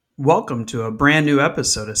Welcome to a brand new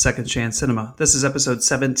episode of Second Chance Cinema. This is episode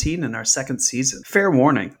 17 in our second season. Fair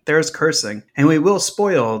warning, there is cursing, and we will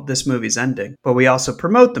spoil this movie's ending, but we also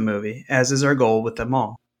promote the movie, as is our goal with them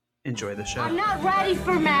all. Enjoy the show. I'm not ready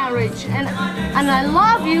for marriage, and I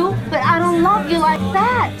love you, but I don't love you like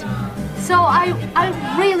that. So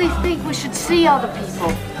I really think we should see other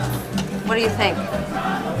people. What do you think?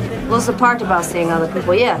 What's the part about seeing other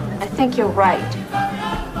people? Yeah, I think you're right.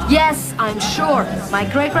 Yes, I'm sure. My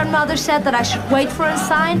great-grandmother said that I should wait for a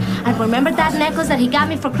sign. And remember that necklace that he got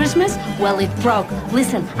me for Christmas? Well, it broke.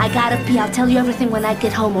 Listen, I gotta pee. I'll tell you everything when I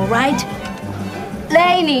get home, all right?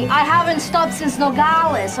 Lainey, I haven't stopped since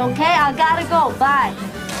Nogales, okay? I gotta go. Bye.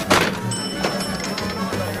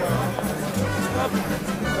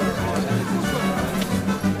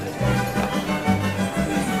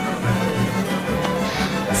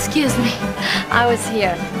 Excuse me. I was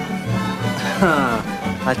here.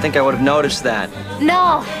 I think I would have noticed that.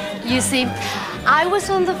 No, you see, I was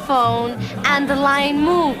on the phone and the line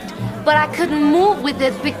moved, but I couldn't move with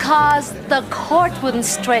it because the cord wouldn't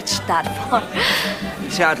stretch that far.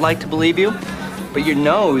 See, I'd like to believe you, but your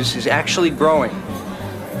nose is actually growing.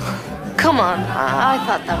 Come on, I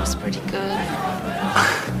thought that was pretty good.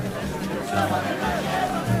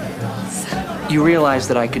 You realize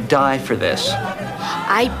that I could die for this.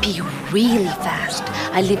 I pee really fast.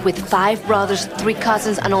 I live with 5 brothers, 3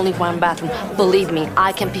 cousins, and only 1 bathroom. Believe me,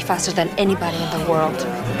 I can pee faster than anybody in the world.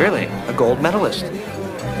 Really? A gold medalist?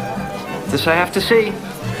 This I have to see.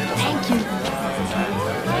 Thank you.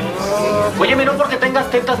 Óyeme, no porque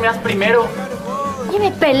tengas tetas me das primero.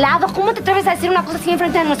 Óyeme, pelado, ¿cómo te atreves a decir una cosa así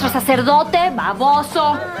enfrente de nuestro sacerdote,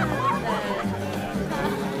 baboso?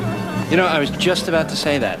 You know, I was just about to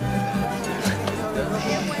say that.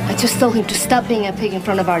 I just told him to stop being a pig in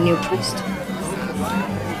front of our new priest.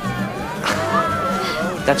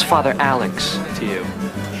 That's Father Alex to you.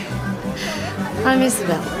 I'm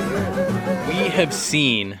Isabel. We have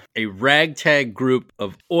seen a ragtag group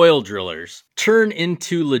of oil drillers turn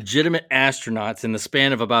into legitimate astronauts in the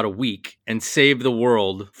span of about a week and save the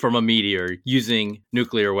world from a meteor using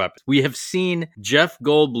nuclear weapons. We have seen Jeff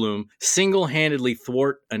Goldblum single-handedly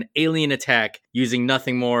thwart an alien attack using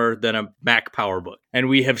nothing more than a Mac PowerBook. And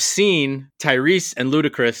we have seen Tyrese and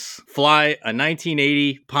Ludacris fly a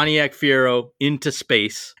 1980 Pontiac Fiero into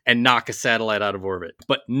space and knock a satellite out of orbit.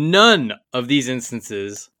 But none of these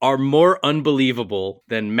instances are more unbelievable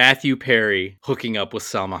than Matthew Perry hooking up with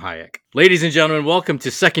Salma Hayek. Ladies and gentlemen, welcome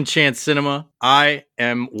to Second Chance Cinema. I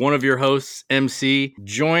am one of your hosts, MC,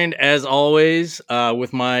 joined as always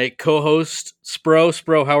with my co-host, Spro.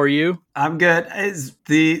 Spro, how are you? I'm good.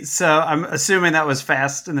 So I'm assuming that was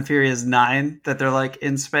Fast and the Furious 9 that they're like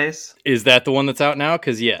in space. Is that the one that's out now?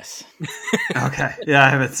 Because yes. Okay. Yeah, I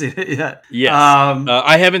haven't seen it yet. Yes.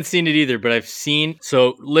 I haven't seen it either, but I've seen.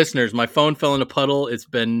 So listeners, my phone fell in a puddle.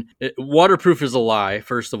 Waterproof is a lie,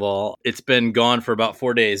 first of all. It's been gone for about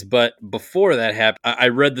 4 days. But before that happened, I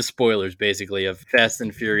read the spoilers basically of Fast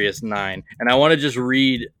and Furious 9. And I want to just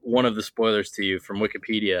read one of the spoilers to you from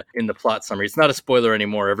Wikipedia in the plot summary. It's not a spoiler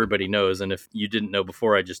anymore. Everybody knows. And if you didn't know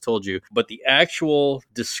before, I just told you. But the actual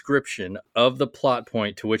description of the plot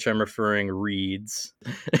point to which I'm referring reads...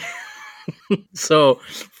 So,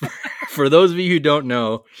 for those of you who don't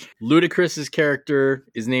know, Ludacris's character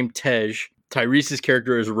is named Tej. Tyrese's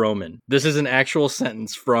character is Roman. This is an actual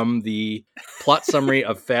sentence from the plot summary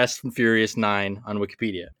of Fast and Furious 9 on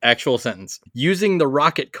Wikipedia. Actual sentence. Using the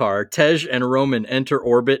rocket car, Tej and Roman enter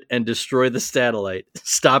orbit and destroy the satellite,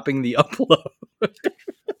 stopping the upload.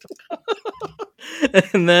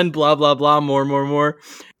 And then blah, blah, blah, more.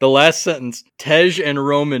 The last sentence, Tej and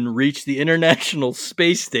Roman reach the International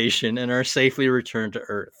Space Station and are safely returned to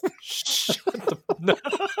Earth.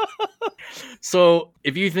 So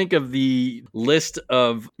if you think of the list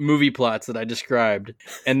of movie plots that I described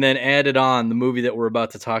and then added on the movie that we're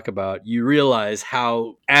about to talk about, you realize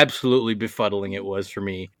how absolutely befuddling it was for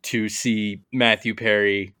me to see Matthew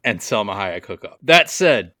Perry and Salma Hayek hook up. That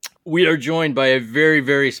said, we are joined by a very,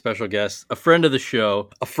 very special guest, a friend of the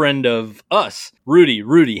show, a friend of us, Rudy.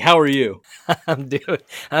 Rudy, how are you?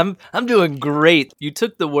 I'm doing great. You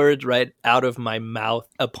took the words right out of my mouth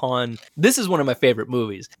this is one of my favorite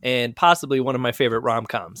movies and possibly one of my favorite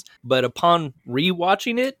rom-coms. But upon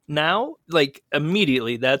rewatching it now, like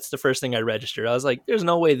immediately, that's the first thing I registered. I was like, there's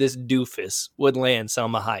no way this doofus would land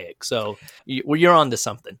Salma Hayek. So you're on to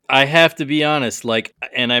something. I have to be honest,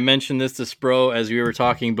 and I mentioned this to Spro as we were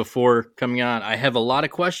talking before coming on. I have a lot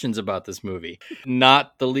of questions about this movie,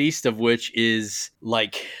 not the least of which is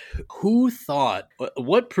who thought,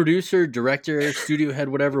 what producer, director, studio head,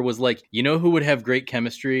 whatever was like, who would have great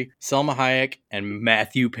chemistry? Salma Hayek and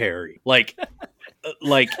Matthew Perry.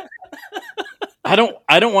 like I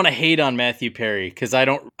don't want to hate on Matthew Perry because I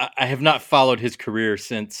have not followed his career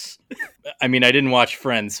since. I mean, I didn't watch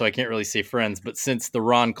Friends, so I can't really say Friends, but since the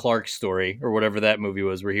Ron Clark story or whatever that movie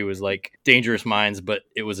was, where he was like Dangerous Minds, but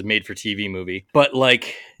it was a made-for-TV movie. But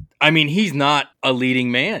like, I mean, he's not a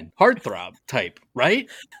leading man, heartthrob type, right?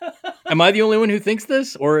 Am I the only one who thinks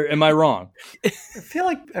this, or am I wrong? I feel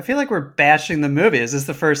like we're bashing the movie. Is this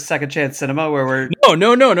the first Second Chance Cinema where we're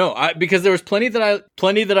No. Because there was plenty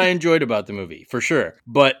that I enjoyed about the movie for sure.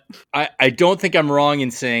 But I don't think I'm wrong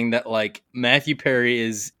in saying that like Matthew Perry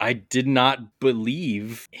is. I did not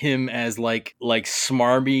believe him as like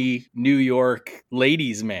smarmy New York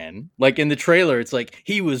ladies man. Like in the trailer, it's like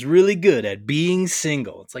he was really good at being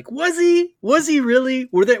single. It's like, was he? Was he really?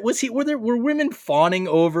 Were women fawning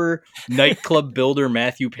over nightclub builder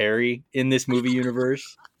Matthew Perry in this movie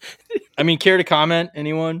universe? I mean, care to comment,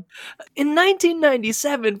 anyone? In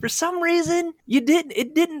 1997, for some reason,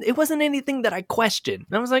 it wasn't anything that I questioned.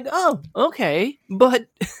 And I was like, oh, okay. But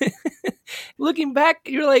looking back,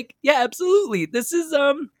 you're like, yeah, absolutely. This is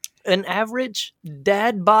an average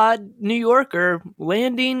dad bod New Yorker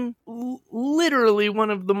landing literally one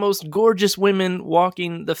of the most gorgeous women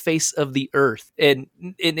walking the face of the earth, and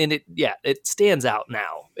it stands out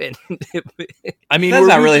now. And I mean, that's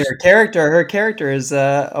not really her character. Her character is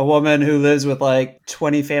a woman who lives with like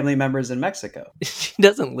 20 family members in Mexico. She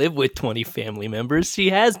doesn't live with 20 family members. She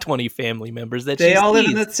has 20 family members that they all live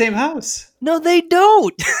in the same house. No, they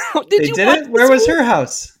don't. They didn't? Where was her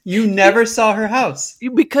house? You never saw her house.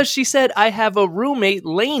 Because she said, I have a roommate,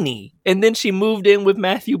 Lainey. And then she moved in with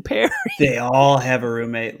Matthew Perry. They all have a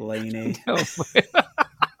roommate, Lainey.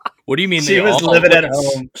 What do you mean she they was all living at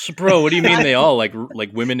home? Bro, what do you mean they all like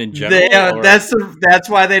women in general? That's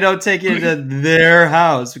why they don't take you to their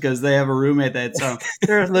house, because they have a roommate that's home.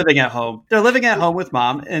 They're living at home. They're living at home with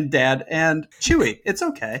mom and dad and Chewie. It's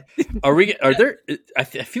okay. Are there? I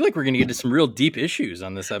feel like we're going to get into some real deep issues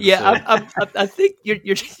on this episode. Yeah, I think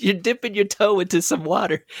you're dipping your toe into some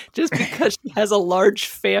water just because she has a large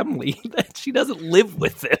family that she doesn't live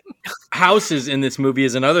with them. Houses in this movie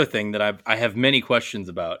is another thing that I have many questions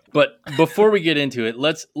about. But before we get into it,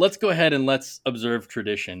 let's go ahead and let's observe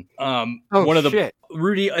tradition.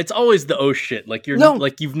 Rudy, it's always the oh shit. Like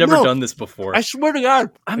you've never done this before. I swear to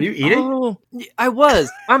God. Are you eating? Oh, I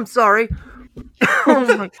was. I'm sorry.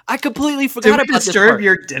 I completely forgot about this. Disturb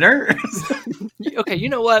your dinner? Okay, you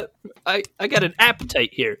know what? I got an appetite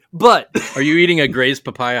here, but are you eating a Gray's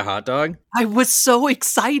papaya hot dog? I was so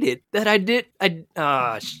excited that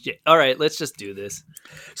shit. All right, let's just do this.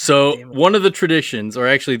 So one of the traditions, or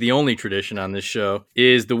actually the only tradition on this show,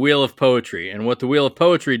 is the Wheel of Poetry. And what the Wheel of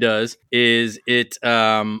Poetry does is it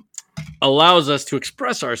allows us to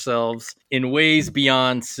express ourselves in ways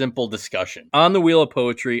beyond simple discussion. On the Wheel of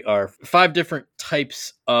Poetry are 5 different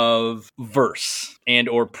types of verse and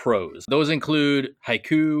or prose. Those include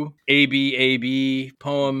haiku, ABAB,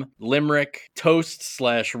 poem, limerick,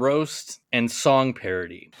 toast/roast, and song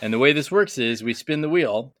parody. And the way this works is we spin the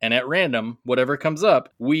wheel, and at random, whatever comes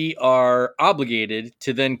up, we are obligated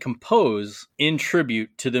to then compose in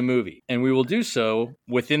tribute to the movie. And we will do so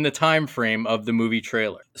within the time frame of the movie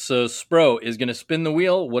trailer. So Spro is going to spin the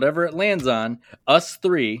wheel, whatever it lands on. Us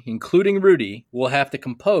 3, including Rudy, will have to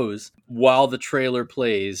compose while the trailer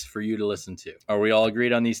plays for you to listen to. Are we all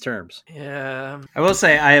agreed on these terms? Yeah. I will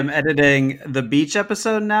say I am editing the beach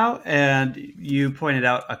episode now, and you pointed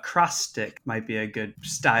out acrostic might be a good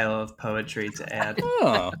style of poetry to add.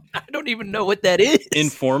 Oh. I don't even know what that is.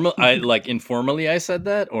 Informally I said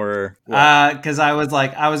that, or because I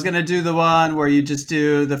was gonna do the one where you just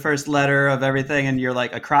do the first letter of everything and you're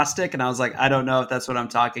like acrostic, and I was like, I don't know if that's what I'm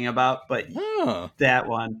talking about, but that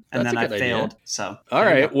one, and then I failed. Idea. So all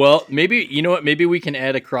right, well, maybe you know what? Maybe we can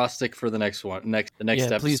add acrostic for the next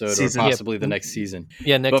episode, or possibly the next season.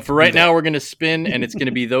 Yeah, but for right now, we're gonna spin, and it's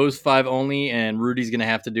gonna be those 5 only, and Rudy's gonna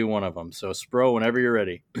have to do one of them. So Spro, whenever you're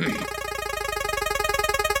ready.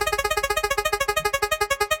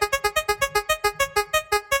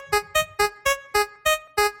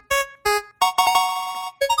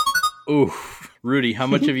 Ooh, Rudy, how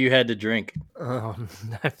much have you had to drink? Oh,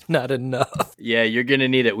 not enough. Yeah, you're gonna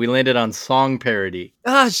need it. We landed on song parody.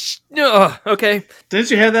 Okay.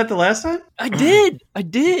 Didn't you have that the last time? I did.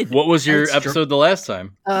 What was your episode the last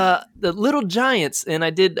time? The Little Giants, and I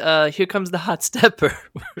did Here Comes the Hot Stepper.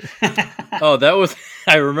 Oh, that was,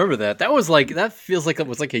 I remember that. That feels like it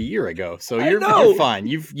was like a year ago. So you're fine.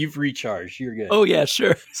 You've recharged. You're good. Oh yeah,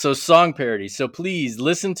 sure. So song parody. So please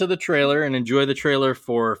listen to the trailer and enjoy the trailer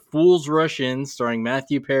for Fools Rush In, starring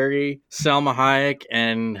Matthew Perry, Salma Hayek,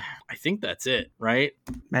 and I think that's it, right?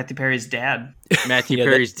 Matthew Perry's dad. Matthew Yeah,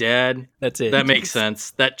 Perry's dad. That's it. That makes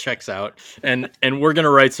sense. That checks out. And we're gonna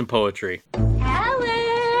write some poetry.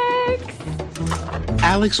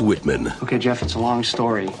 Alex Whitman Okay, Jeff, it's a long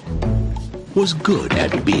story. was good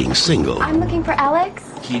at being single, I'm looking for Alex.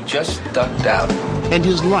 He just ducked out. and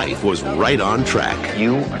his life was right on track.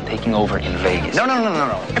 You are taking over in Vegas. No.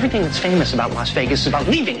 Everything that's famous about Las Vegas is about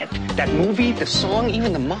leaving it. That movie, the song,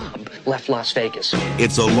 even the mob left Las Vegas.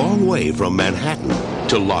 It's a long way from Manhattan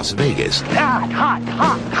to Las Vegas,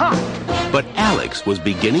 Hot. but Alex was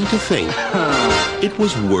beginning to think it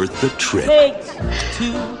was worth the trip.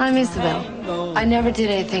 I'm Isabel. I never did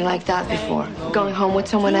anything like that before. Going home with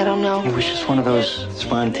someone I don't know. It was just one of those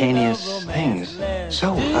spontaneous things.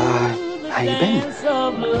 So, how you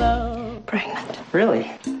been? Pregnant.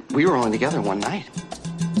 Really? We were only together one night.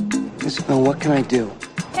 Isabel, what can I do?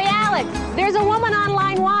 Hey, Alex, there's a woman on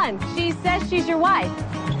line 1. She says she's your wife.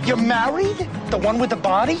 You're married? The one with the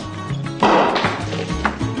body?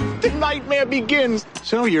 The nightmare begins.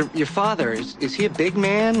 So, your father, is he a big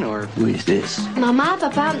man, or who is this? Mama,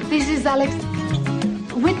 Papa, this is Alex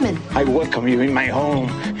Whitman. I welcome you in my home.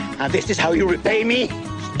 And this is how you repay me?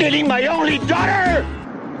 Stealing my only daughter!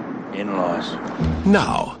 In-laws.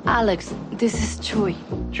 Now, Alex, this is Chewie.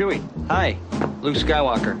 Chewie, hi. Luke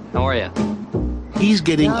Skywalker, how are you? he's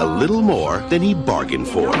getting a little more than he bargained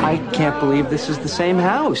for. I can't believe this is the same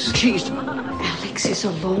house. Jeez. Alex is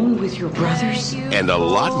alone with your brothers? And a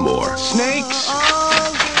lot more Snakes!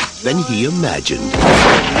 than he imagined.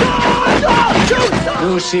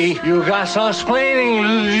 Lucy, you got some explaining,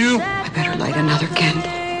 you. I better light another candle.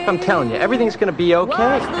 I'm telling you, everything's gonna be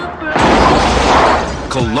okay.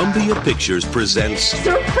 Columbia Pictures presents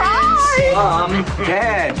Surprise! Mom,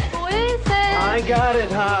 Dad, Who is it? I got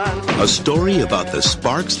it, hon. a story about the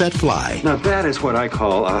sparks that fly Now that is what I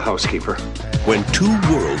call a housekeeper. when two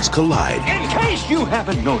worlds collide In case you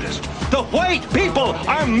haven't noticed, the white people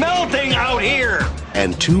are melting out here!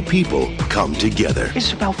 and two people come together.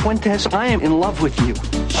 Isabel Fuentes, I am in love with you.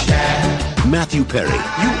 Matthew Perry,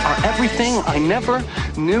 You are everything I never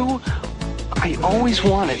knew I always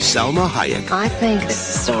wanted. Salma Hayek, I think this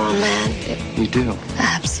is so romantic. You do.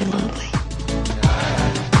 Absolutely.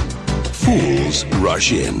 Fools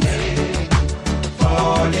Rush In.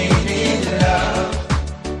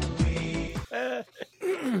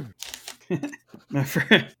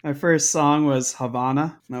 My first song was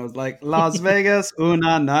Havana, and I was like, Las Vegas,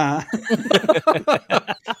 una na.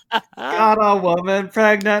 Got a woman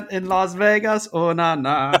pregnant in Las Vegas, una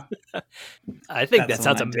na. I think That's that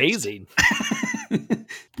sounds the line, amazing.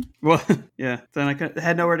 Well, yeah, then I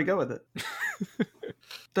had nowhere to go with it.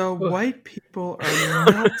 The white people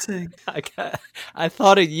are melting. I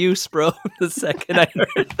thought of you, Spro, the second I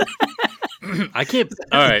heard that. I can't.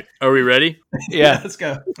 All right, are we ready? Yeah. Let's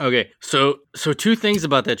go. Okay, so two things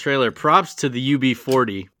about that trailer. Props to the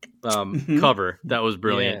UB40 cover. That was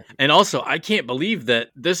brilliant. Yeah. And also, I can't believe that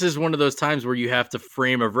this is one of those times where you have to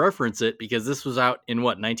frame of reference it because this was out in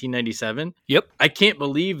what, 1997? Yep. I can't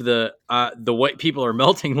believe the white people are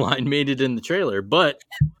melting line made it in the trailer, but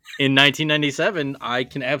in 1997, I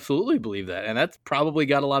can absolutely believe that. And that's probably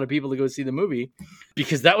got a lot of people to go see the movie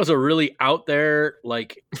because that was a really out there,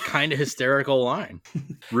 like kind of hysterical line.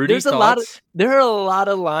 Rudy, There are a lot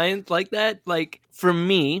of lines like that. Like for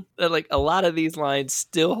me, like a lot of these lines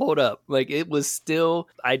still hold up. Like it was still,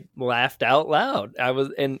 I laughed out loud.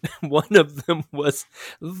 And one of them was,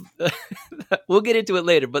 we'll get into it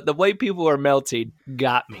later, but the white people are melting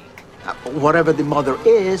got me. Whatever the mother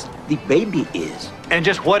is, the baby is. And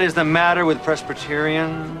just what is the matter with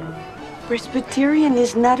Presbyterian? Presbyterian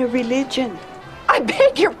is not a religion. I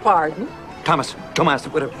beg your pardon? Thomas,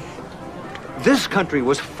 whatever. This country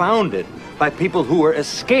was founded by people who were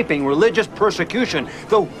escaping religious persecution.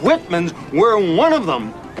 The Whitmans were one of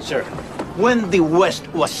them. Sir, when the West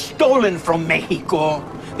was stolen from Mexico,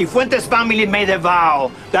 the Fuentes family made a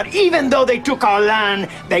vow that even though they took our land,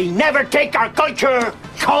 they never take our culture.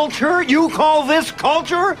 Culture? You call this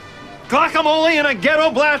culture? Guacamole and a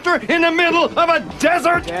ghetto blaster in the middle of a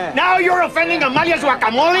desert? Yeah. Now you're offending Amalia's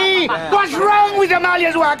guacamole? Yeah. What's wrong with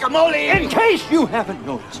Amalia's guacamole? In case you haven't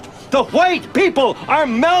noticed, the white people are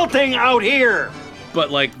melting out here.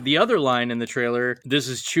 But like the other line in the trailer, this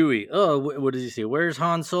is Chewie. Oh, what does he say? Where's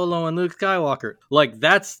Han Solo and Luke Skywalker? Like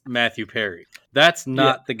that's Matthew Perry. That's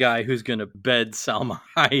not the guy who's going to bed Salma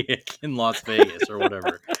Hayek in Las Vegas or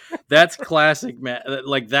whatever. That's classic.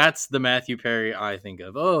 Like, that's the Matthew Perry I think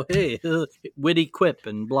of. Oh, hey, witty quip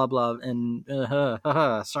and blah, blah, and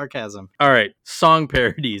sarcasm. All right, song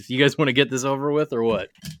parodies. You guys want to get this over with or what?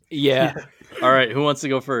 Yeah. All right, who wants to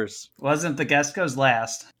go first? Wasn't the guest goes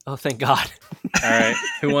last. Oh, thank God. All right,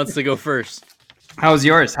 who wants to go first? How's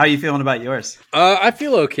yours? How are you feeling about yours? I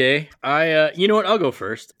feel okay. You know what? I'll go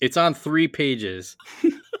first. It's on 3 pages.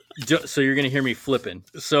 So you're going to hear me flipping.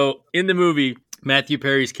 So in the movie, Matthew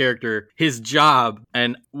Perry's character, his job,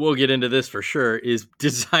 and we'll get into this for sure, is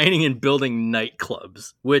designing and building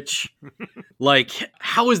nightclubs, which, like,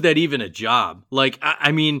 how is that even a job? Like,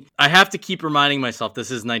 I mean, I have to keep reminding myself this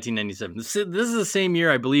is 1997. This is the same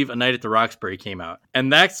year, I believe, A Night at the Roxbury came out.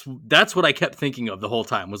 And that's what I kept thinking of the whole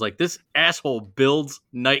time, was like, this asshole builds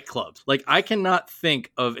nightclubs. Like, I cannot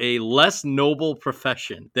think of a less noble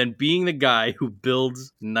profession than being the guy who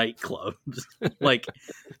builds nightclubs. Like,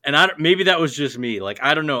 and maybe that was just me. Like,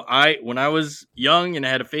 I don't know. When I was young and I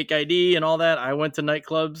had a fake ID and all that, I went to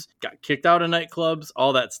nightclubs, got kicked out of nightclubs,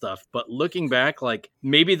 all that stuff. But looking back, like,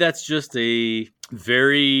 maybe that's just a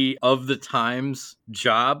very of the times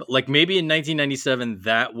job. Like, maybe in 1997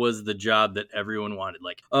 that was the job that everyone wanted.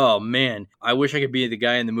 Like, oh man, I wish I could be the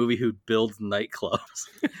guy in the movie who builds nightclubs.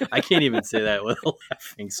 I can't even say that without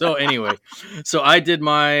laughing. So anyway, so I did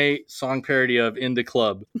my song parody of In the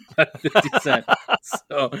Club by 50 Cent.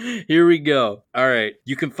 So here we go. All right,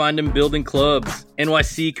 you can find him building clubs.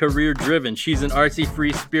 NYC career driven. She's an artsy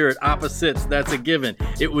free spirit. Opposites, that's a given.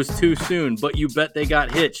 It was too soon, but you bet they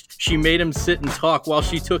got hitched. She made him sit and talk while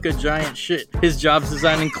she took a giant shit. His job's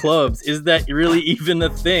designing clubs. Is that really even a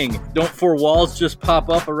thing? Don't 4 walls just pop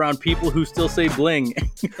up around people who still say bling?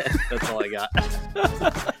 That's all I got.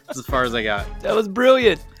 That's as far as I got. That was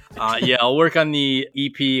brilliant. Yeah, I'll work on the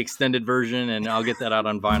EP extended version and I'll get that out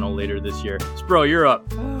on vinyl later this year. Spro, you're up.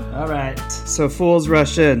 All right. So Fools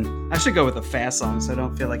Rush In. I should go with a fast song so I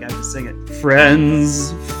don't feel like I have to sing it.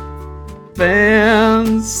 Friends,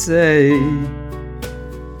 fans say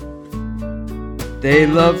they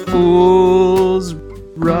love Fools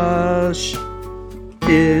Rush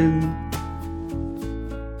In,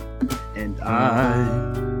 and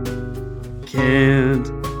I can't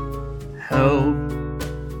help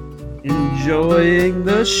enjoying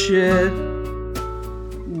the shit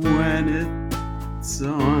when it's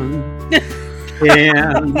on.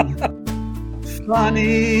 And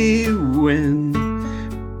funny when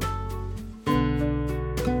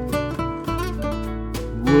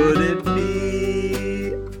would it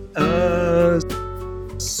be a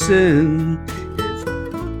sin if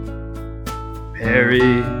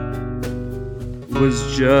Perry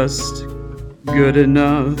was just good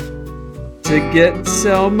enough to get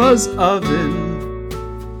Selma's oven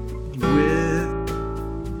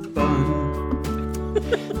with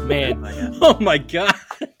fun? Man. Oh my God.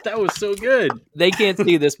 That was so good. They can't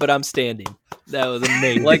see this, but I'm standing. That was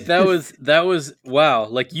amazing. Like, that was wow.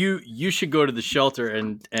 Like, you should go to the shelter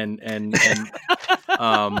and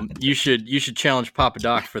you should challenge Papa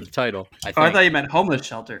Doc for the title. I thought you meant homeless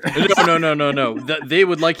shelter. No. They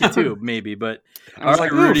would like you too, maybe. But I was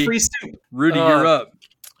like, Rudy, free stew. Rudy, you're up.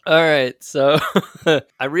 All right, so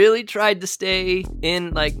I really tried to stay in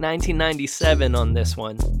like 1997 on this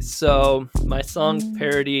one. So my song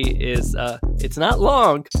parody is, it's not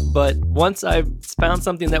long, but once I found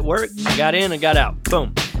something that worked, I got in and got out.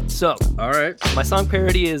 Boom. So, all right, my song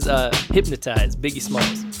parody is Hypnotized, Biggie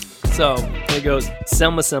Smalls. So it goes,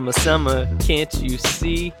 Selma, Selma, Selma, can't you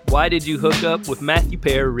see? Why did you hook up with Matthew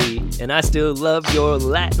Perry? And I still love your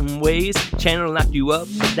Latin ways. Channel knocked you up,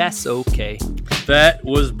 but that's okay. That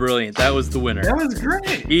was brilliant. That was the winner. That was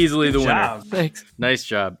great. Easily Good the job. winner. Thanks. Nice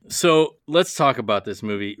job. So let's talk about this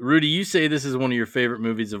movie. Rudy, you say this is one of your favorite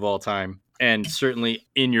movies of all time. And certainly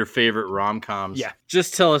in your favorite rom-coms. Yeah.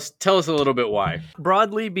 Just tell us a little bit why.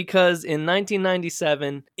 Broadly, because in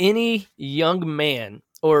 1997, any young man,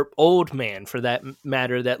 or old man for that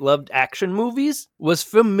matter, that loved action movies was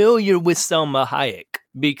familiar with Salma Hayek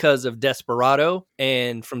because of Desperado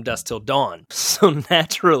and From Dusk Till Dawn. So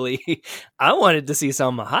naturally, I wanted to see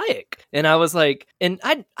Salma Hayek. And I was like, and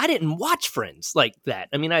I didn't watch Friends like that.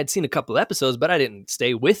 I mean, I had seen a couple episodes, but I didn't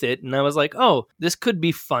stay with it. And I was like, oh, this could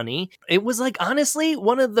be funny. It was like, honestly,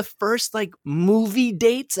 one of the first like movie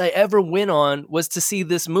dates I ever went on was to see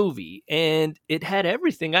this movie. And it had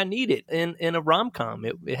everything I needed in a rom-com.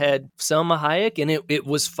 It had Salma Hayek, and it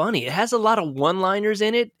was funny. It has a lot of one-liners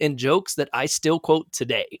in it and jokes that I still quote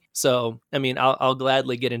today. So, I mean, I'll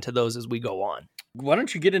gladly get into those as we go on. Why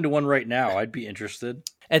don't you get into one right now? I'd be interested.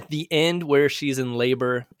 At the end where she's in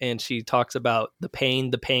labor and she talks about the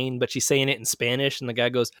pain, but she's saying it in Spanish, and the guy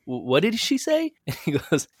goes, "What did she say?" And he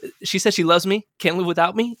goes, "She said she loves me, can't live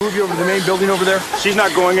without me." Move you over to the main building over there. She's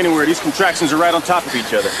not going anywhere. These contractions are right on top of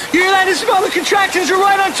each other. You hear that, Isabel? The contractions are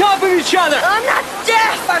right on top of each other. I'm not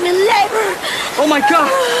deaf. I'm in labor. Oh, my God.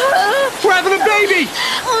 We're having a baby.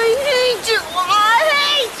 I hate you. I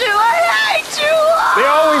hate you. I hate you. They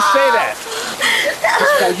always say that.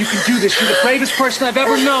 Isabel, you can do this. You're the bravest person I've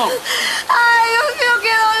ever known.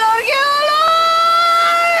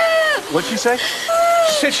 What'd she say?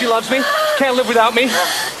 She said she loves me. Can't live without me.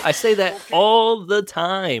 I say that all the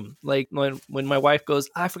time. Like when my wife goes,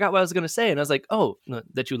 "I forgot what I was going to say." And I was like, "Oh, no,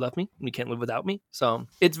 that you love me and you can't live without me." So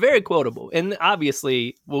it's very quotable. And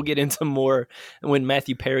obviously we'll get into more when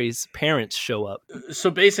Matthew Perry's parents show up. So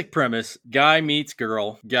basic premise, guy meets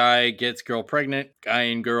girl, guy gets girl pregnant, guy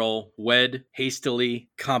and girl wed hastily,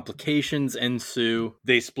 complications ensue,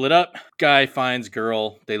 they split up, guy finds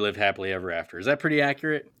girl, they live happily ever after. Is that pretty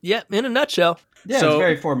accurate? Yeah, in a nutshell. Yeah, So- it's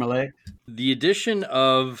very formulaic. The addition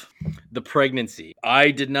of the pregnancy,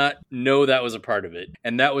 I did not know that was a part of it.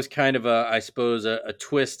 And that was kind of I suppose, a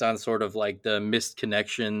twist on sort of like the missed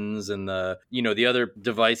connections and the other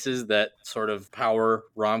devices that sort of power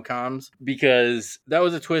rom-coms. Because that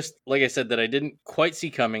was a twist, like I said, that I didn't quite see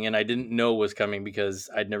coming and I didn't know was coming because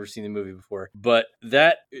I'd never seen the movie before. But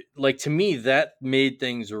that, like, to me, that made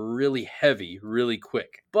things really heavy, really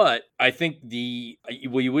quick. But I think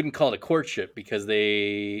you wouldn't call it a courtship because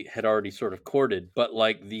they had already sort of courted, but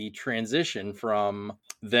like the transition from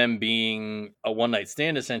them being a one-night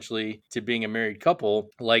stand essentially to being a married couple,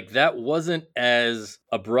 like that wasn't as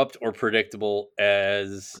abrupt or predictable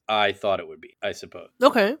as I thought it would be, I suppose.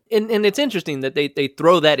 Okay. And it's interesting that they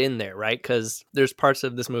throw that in there, right? Because there's parts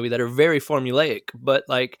of this movie that are very formulaic, but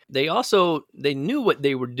like they knew what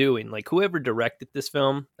they were doing. Like whoever directed this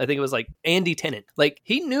film, I think it was like Andy Tennant, like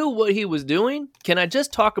he knew what he was doing. Can I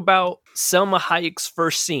just talk about Selma Hayek's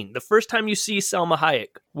first scene? The first time you see Selma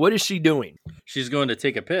Hayek, what is she doing? She's going to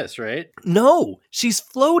take a piss, right? No, she's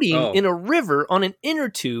floating in a river on an inner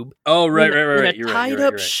tube. Oh, right. In a You're tied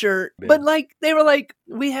right, up shirt. Yeah. But like they were like,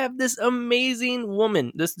 we have this amazing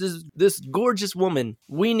woman, this gorgeous woman.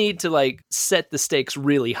 We need to like set the stakes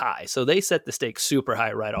really high. So they set the stakes super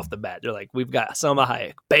high right off the bat. They're like, we've got Selma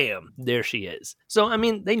Hayek. Bam, there she is. So I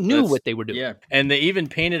mean, they knew what they were doing. Yeah, and they even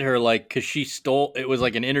painted her like because she stole. It was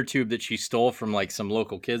like an inner tube that she stole from like some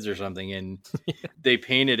local kids or something, and they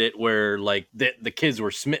painted it where like the kids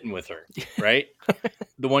were smitten with her, right?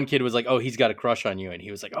 The one kid was like, "Oh, he's got a crush on you," and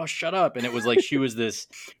he was like, "Oh, shut up!" And it was like she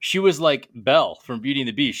was like Belle from Beauty and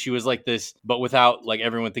the Beast. She was like this, but without like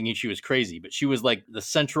everyone thinking she was crazy. But she was like the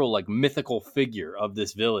central like mythical figure of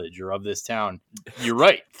this village or of this town. You're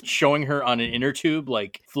right, showing her on an inner tube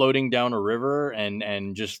like floating down a river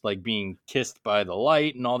and just like being kissed by the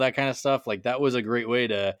light and all that kind of stuff. Like that was a great way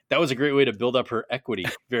to build up her equity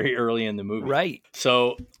very early in the movie. Right.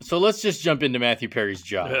 So let's just jump into Matthew Perry's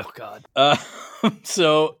job. Oh God.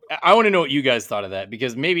 So I want to know what you guys thought of that,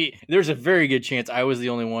 because maybe there's a very good chance I was the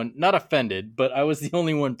only one, not offended, but I was the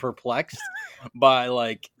only one perplexed by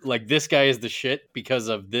like this guy is the shit because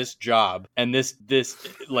of this job. And this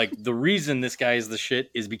like the reason this guy is the shit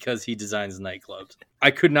is because he designs nightclubs. I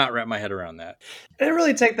could not wrap my head around that. I didn't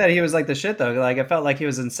really take that he was like the shit though. Like I felt like he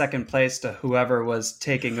was in second place to whoever was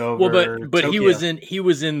taking over. Well, but Tokyo. he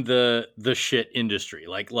was in the shit industry.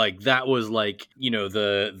 Like that was like, you know,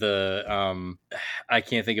 the I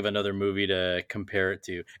can't think of another movie to compare it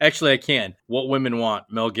to. Actually, I can. What Women Want,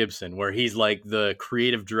 Mel Gibson, where he's like the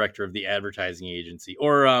creative director of the advertising agency,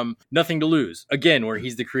 or Nothing to Lose, again, where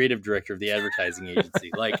he's the creative director of the advertising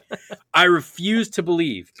agency. Like, I refuse to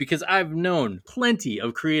believe, because I've known plenty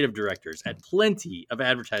of creative directors at plenty of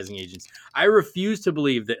advertising agents. I refuse to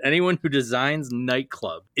believe that anyone who designs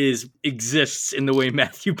nightclub exists in the way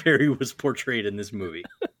Matthew Perry was portrayed in this movie.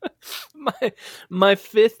 My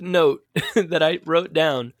fifth note that I wrote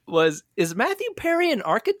down was, is Matthew Perry an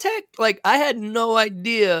architect? Like, I had no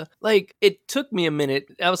idea. Like, it took me a minute.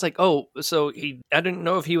 I was like, oh, so I didn't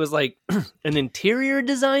know if he was like an interior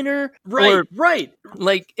designer. Right.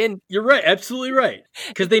 Like, and you're right. Absolutely right.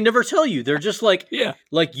 Because they never tell you. They're just like, yeah,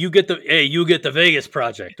 like you get the Vegas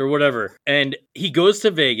project or whatever. And he goes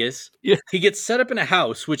to Vegas. Yeah. He gets set up in a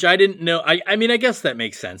house, which I didn't know. I mean, I guess that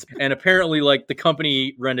makes sense. And apparently like the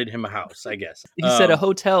company rented him a house. house, I guess. He said a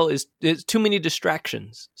hotel is too many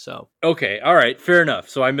distractions. So okay, all right, fair enough.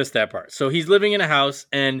 So I missed that part. So he's living in a house,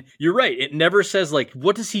 and you're right. It never says, like,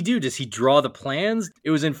 what does he do? Does he draw the plans?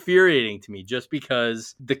 It was infuriating to me just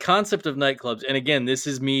because the concept of nightclubs, and again, this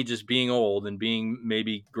is me just being old and being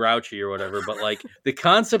maybe grouchy or whatever, but like the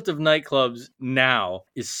concept of nightclubs now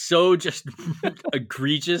is so just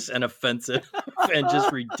egregious and offensive and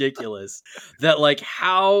just ridiculous that, like,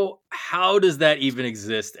 how does that even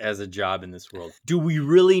exist as a job in this world? Do we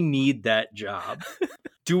really need that job?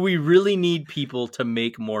 Do we really need people to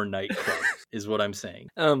make more nightclubs? Is what I'm saying.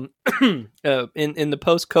 In the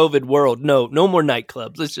post-COVID world, no more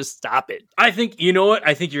nightclubs. Let's just stop it. I think, you know what?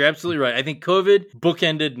 I think you're absolutely right. I think COVID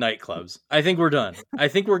bookended nightclubs. I think we're done. I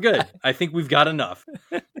think we're good. I think we've got enough.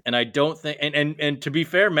 And I don't think, and to be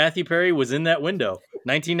fair, Matthew Perry was in that window,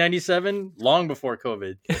 1997, long before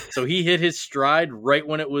COVID. So he hit his stride right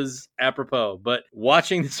when it was apropos. But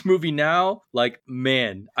watching this movie now, like,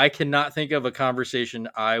 man, I cannot think of a conversation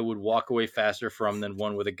I would walk away faster from than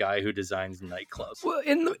one with a guy who designs nightclubs. Well,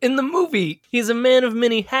 in the movie, he's a man of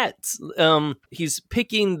many hats. He's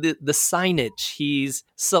picking the signage. He's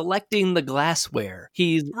selecting the glassware.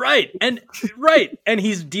 He's right, and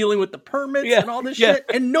he's dealing with the permits and all this shit.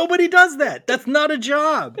 And nobody does that. That's not a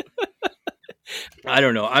job. I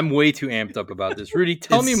don't know. I'm way too amped up about this. Rudy,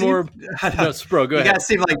 tell me more. No, Spro, go ahead. You guys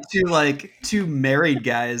seem like two married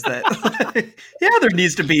guys that, there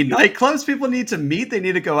needs to be nightclubs. People need to meet. They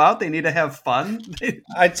need to go out. They need to have fun.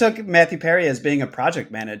 I took Matthew Perry as being a project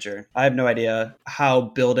manager. I have no idea how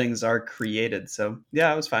buildings are created. So, yeah,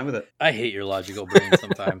 I was fine with it. I hate your logical brain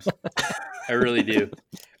sometimes. I really do.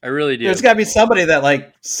 There's got to be somebody that,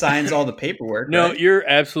 like, signs all the paperwork. No, right? You're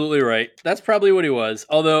absolutely right. That's probably what he was.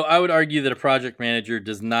 Although I would argue that a project manager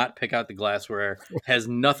does not pick out the glassware, has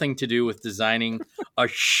nothing to do with designing a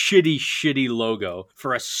shitty logo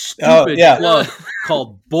for a stupid club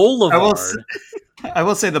called Boulevard. I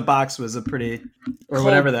will say the box was a pretty, or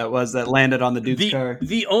whatever that was that landed on the dude's car.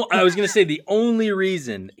 I was going to say the only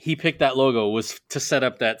reason he picked that logo was to set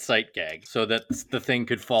up that sight gag so that the thing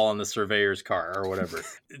could fall on the surveyor's car or whatever.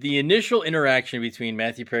 The initial interaction between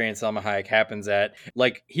Matthew Perry and Salma Hayek happens at,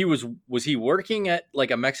 like, was he working at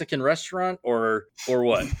like a Mexican restaurant or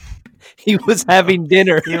what? He was having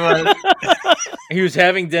dinner. He was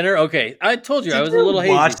having dinner. Okay, I told you I was a little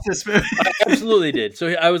hazy. Watch this movie. I absolutely did. So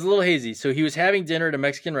I was a little hazy. So he was having dinner at a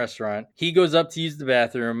Mexican restaurant. He goes up to use the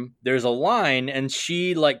bathroom. There's a line, and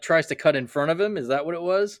she like tries to cut in front of him. Is that what it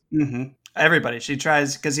was? Mm-hmm. Everybody. She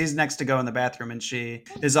tries, because he's next to go in the bathroom, and she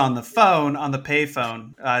is on the phone, on the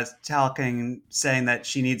payphone, saying that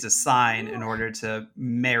she needs a sign in order to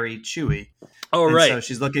marry Chewie. Oh, and right. So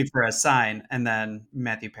she's looking for a sign, and then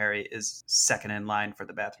Matthew Perry is second in line for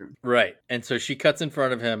the bathroom. Right. And so she cuts in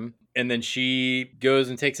front of him, and then she goes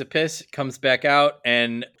and takes a piss, comes back out,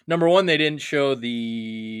 and number one, they didn't show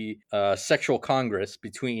the sexual congress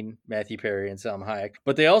between Matthew Perry and Salma Hayek,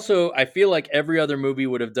 but they also, I feel like every other movie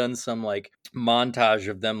would have done some like montage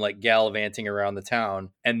of them like gallivanting around the town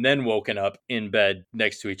and then woken up in bed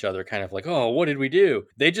next to each other, kind of like, oh, what did we do?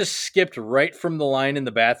 They just skipped right from the line in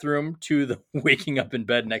the bathroom to the waking up in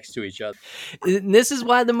bed next to each other. And this is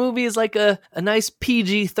why the movie is like a nice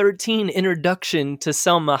PG-13 introduction to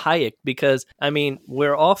Salma Hayek, because, I mean,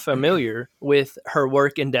 we're all familiar with her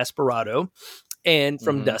work in Desperado and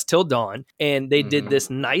From Dusk Till Dawn, and they did this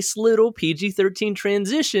nice little PG-13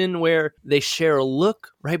 transition where they share a look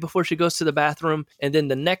right before she goes to the bathroom, and then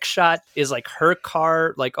the next shot is like her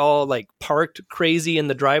car like all like parked crazy in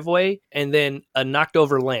the driveway, and then a knocked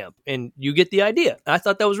over lamp, and you get the idea. I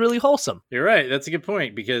thought that was really wholesome. You're right. That's a good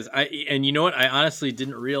point, because and you know what? I honestly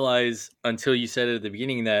didn't realize until you said it at the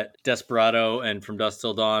beginning that Desperado and From Dusk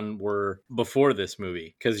Till Dawn were before this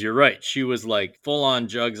movie, because you're right. She was like full on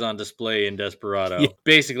jugs on display in Desperado. Yeah.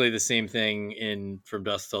 Basically the same thing in From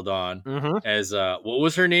Dusk Till Dawn as what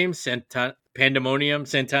was her name? Pandemonium?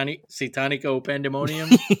 Satanico Pandemonium?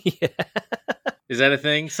 Yeah. Is that a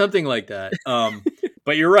thing? Something like that.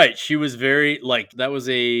 But you're right. She was very, like, that was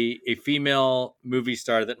a female movie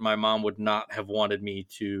star that my mom would not have wanted me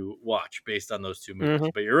to watch based on those two movies.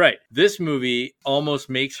 But you're right. This movie almost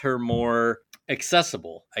makes her more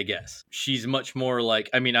accessible, I guess. She's much more like,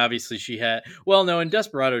 I mean, obviously in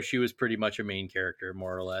Desperado, she was pretty much a main character,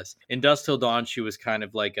 more or less. In Dusk Till Dawn, she was kind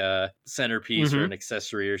of like a centerpiece or an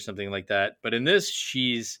accessory or something like that. But in this,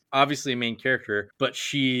 she's obviously a main character, but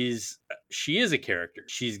she's she is a character.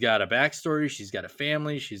 She's got a backstory. She's got a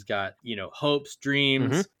family. She's got, hopes,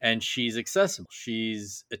 dreams, and she's accessible.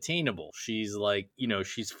 She's attainable. She's like,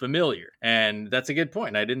 she's familiar. And that's a good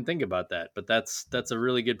point. I didn't think about that, but that's a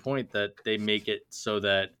really good point, that they make it so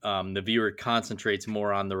that the viewer concentrates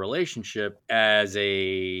more on the relationship as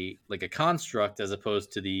a construct, as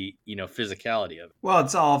opposed to the, physicality of it. Well,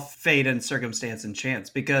 it's all fate and circumstance and chance,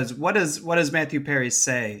 because what does Matthew Perry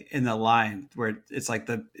say in the line where it's like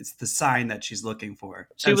it's the sign that she's looking for?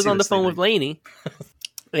 She was on the phone with Lainey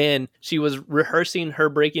and she was rehearsing her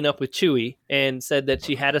breaking up with Chewie and said that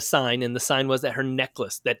she had a sign, and the sign was that her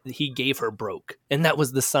necklace that he gave her broke. And that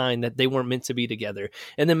was the sign that they weren't meant to be together.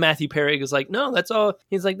 And then Matthew Perry was like, no, that's all.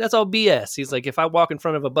 He's like, that's all BS. He's like, if I walk in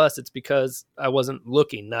front of a bus, it's because I wasn't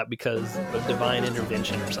looking, not because of divine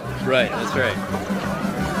intervention or something. Right, that's right.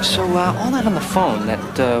 So all that on the phone,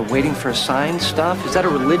 that waiting for a sign stuff, is that a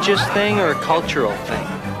religious thing or a cultural thing?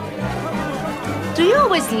 Do you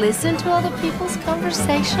always listen to other people's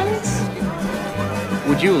conversations?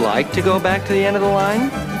 Would you like to go back to the end of the line?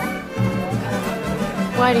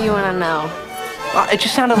 Why do you want to know? It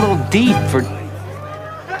just sounded a little deep for...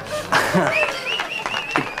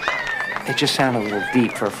 it just sounded a little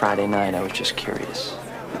deep for a Friday night. I was just curious.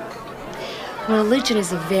 Religion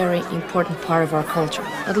is a very important part of our culture,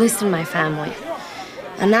 at least in my family.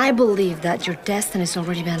 And I believe that your destiny's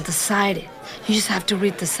already been decided. You just have to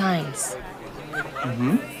read the signs.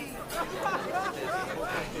 Mm-hmm.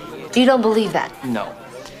 You don't believe that? No.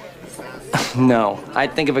 No. I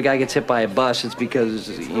think if a guy gets hit by a bus, it's because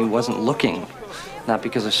he wasn't looking, not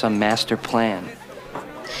because of some master plan.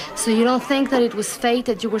 So you don't think that it was fate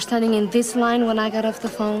that you were standing in this line when I got off the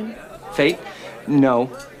phone? Fate?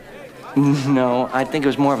 No. No, I think it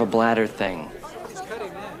was more of a bladder thing.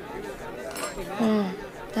 Oh,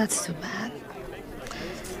 that's too bad.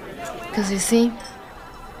 Because you see,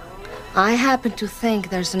 I happen to think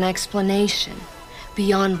there's an explanation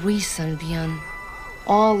beyond reason, beyond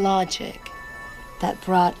all logic, that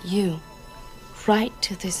brought you right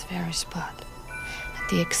to this very spot at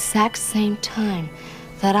the exact same time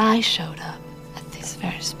that I showed up at this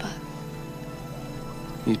very spot.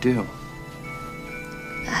 You do?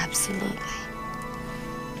 Absolutely.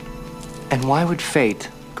 And why would fate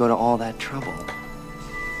go to all that trouble?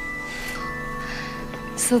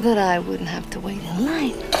 So that I wouldn't have to wait in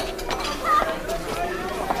line.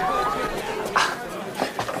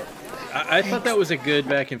 I thought that was a good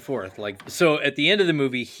back and forth. So at the end of the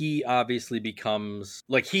movie, he obviously becomes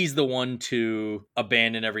he's the one to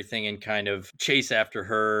abandon everything and kind of chase after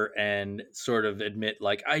her and sort of admit,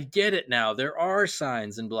 I get it now. There are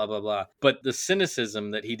signs and blah, blah, blah. But the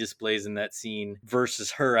cynicism that he displays in that scene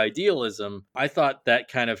versus her idealism, I thought that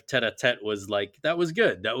kind of tete-a-tete was that was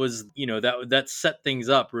good. That was, that set things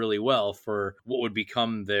up really well for what would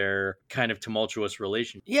become their kind of tumultuous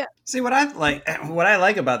relationship. Yeah. See, what I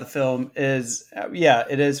like about the film is,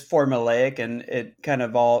 it is formulaic and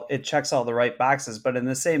it checks all the right boxes. But in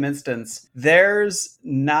the same instance, there's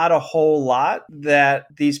not a whole lot that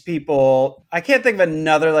these people, I can't think of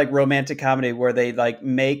another romantic comedy where they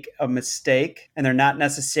make a mistake and they're not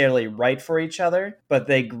necessarily right for each other, but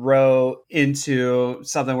they grow into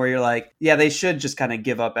something where you're they should just kind of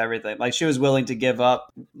give up everything. She was willing to give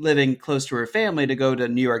up living close to her family to go to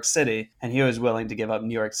New York City, and he was willing to give up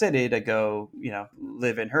New York City to go,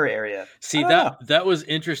 live in her area. See, that was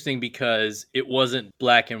interesting because it wasn't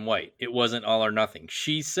black and white. It wasn't all or nothing.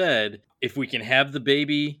 She said, if we can have the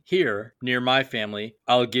baby here near my family,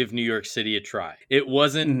 I'll give New York City a try. It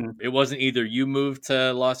wasn't either you move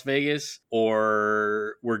to Las Vegas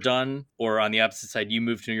or we're done, or on the opposite side, you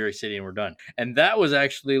move to New York City and we're done. And that was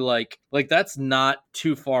actually that's not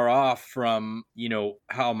too far off from,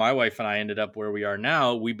 how my wife and I ended up where we are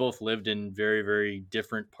now. We both lived in very, very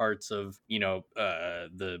different parts of,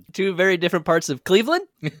 the two very different parts of Cleveland.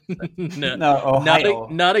 No, Ohio.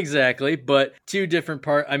 Not exactly, but two different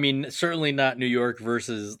parts. I mean, certainly not New York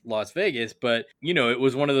versus Las Vegas, but it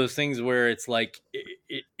was one of those things where it's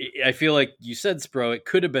I feel like you said, Spro, it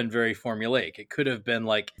could have been very formulaic. It could have been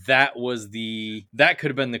that could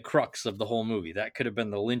have been the crux of the whole movie. That could have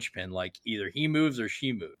been the linchpin, either he moves or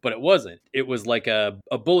she moves. But it wasn't. It was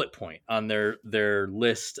a bullet point on their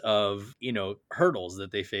list of, hurdles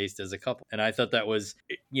that they faced as a couple. And I thought that was,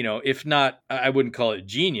 if not, I wouldn't call it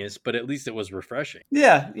genius, but at least it was refreshing.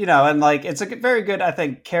 Yeah, and it's a very good, I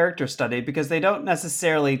think, character study, because they don't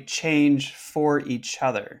necessarily change for each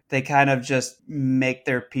other. They kind of just make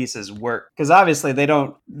their peace faces work. Because obviously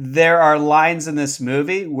there are lines in this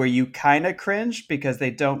movie where you kind of cringe because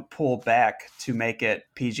they don't pull back to make it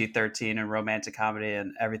PG-13 and romantic comedy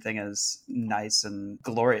and everything is nice and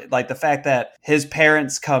glorious. Like the fact that his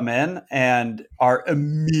parents come in and are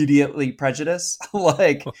immediately prejudiced,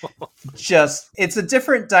 like just, it's a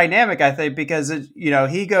different dynamic, I think, because,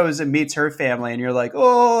 he goes and meets her family and you're like,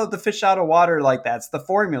 oh, the fish out of water, like that's the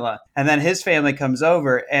formula. And then his family comes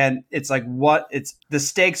over and it's like, the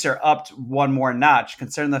stakes are upped one more notch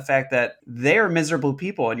concerning the fact that they're miserable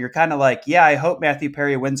people. And you're kind of like, yeah, I hope Matthew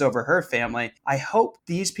Perry wins over her family. I hope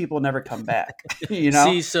these people never come back.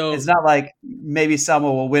 See, so it's not like maybe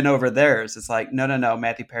Selma will win over theirs. It's like, no,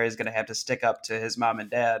 Matthew Perry is going to have to stick up to his mom and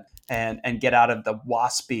dad and get out of the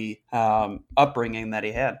waspy upbringing that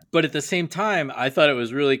he had. But at the same time, I thought it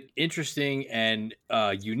was really interesting and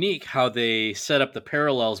unique how they set up the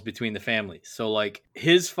parallels between the families. So like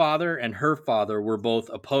his father and her father were both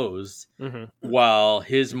opposed, while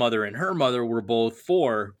his mother and her mother were both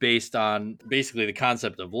for, based on basically the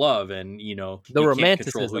concept of love and, the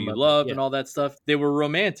romanticism, control who you love and all that stuff. They were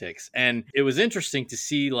romantics. And it was interesting to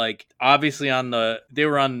see, like, obviously they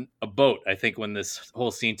were on a boat, I think, when this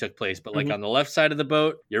whole scene took place. But like on the left side of the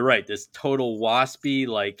boat, you're right, this total waspy,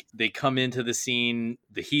 like they come into the scene,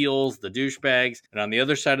 the heels, the douchebags. And on the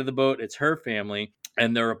other side of the boat, it's her family.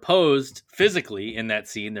 And they're opposed physically in that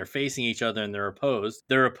scene. They're facing each other and they're opposed.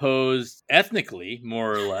 They're opposed ethnically,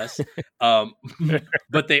 more or less.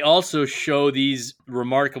 But they also show these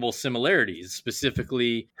remarkable similarities,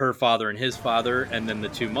 specifically her father and his father, and then the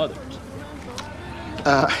two mothers.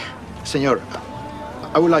 Senor,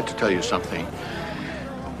 I would like to tell you something.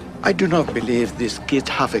 I do not believe these kids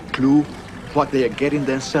have a clue what they are getting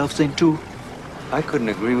themselves into. I couldn't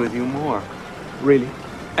agree with you more. Really?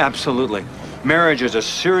 Absolutely. Marriage is a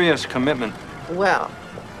serious commitment. Well,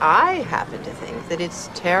 I happen to think that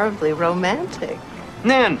it's terribly romantic.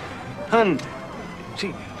 Nan, hun,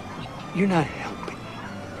 see, you're not helping.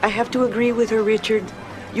 I have to agree with her, Richard.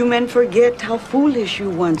 You men forget how foolish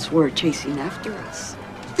you once were chasing after us.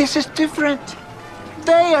 This is different.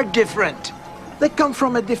 They are different. They come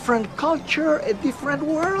from a different culture, a different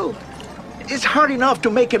world. It's hard enough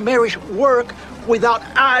to make a marriage work without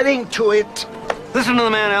adding to it. Listen to the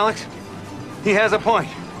man, Alex. He has a point.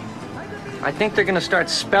 I think they're gonna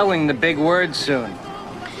start spelling the big words soon.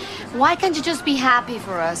 Why can't you just be happy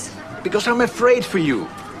for us? Because I'm afraid for you.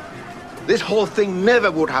 This whole thing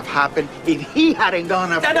never would have happened if he hadn't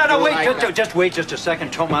gone after No, wait, Like just wait just a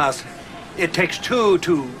second, Tomas. It takes two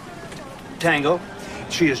to tango.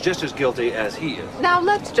 She is just as guilty as he is. Now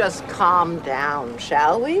let's just calm down,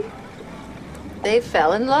 shall we? They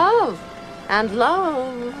fell in love. And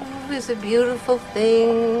love is a beautiful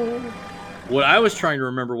thing. What I was trying to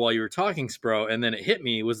remember while you were talking, Spro, and then it hit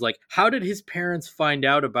me, was like, how did his parents find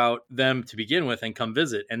out about them to begin with and come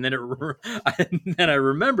visit? And then I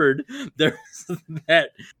remembered there was that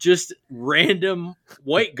just random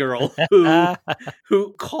white girl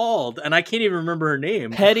who called, and I can't even remember her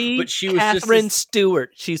name. Petty but she was Catherine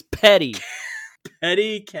Stewart. She's petty.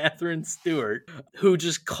 Petty Catherine Stewart, who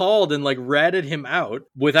just called and like ratted him out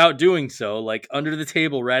without doing so, like under the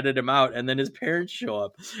table ratted him out, and then his parents show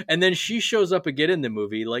up, and then she shows up again in the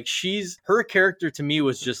movie. Like her character to me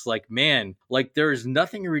was just like, man, like there is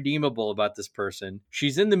nothing redeemable about this person.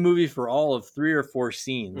 She's in the movie for all of 3 or 4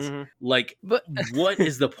 scenes. Like, but what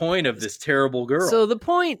is the point of this terrible girl? So the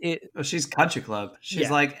point is, she's country club. She's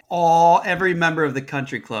Yeah. like every member of the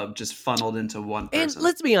country club just funneled into one person. and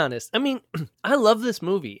let's be honest. I mean, I love this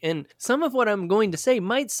movie, and some of what I'm going to say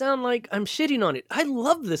might sound like I'm shitting on it. I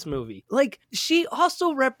love this movie. Like, she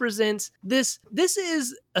also represents this. This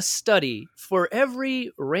is a study for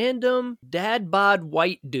every random dad bod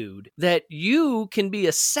white dude that you can be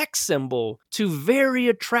a sex symbol to very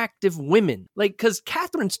attractive women. Like, because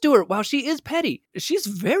Catherine Stewart, while she is petty, she's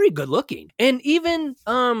very good looking. And even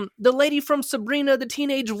the lady from Sabrina the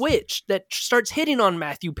Teenage Witch that starts hitting on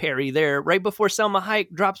Matthew Perry there right before Selma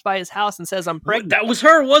Hayek drops by his house and says, I'm pregnant. That was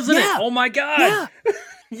her, wasn't Yeah. it? Oh my God. Yeah.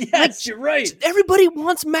 Yes, you're right. Everybody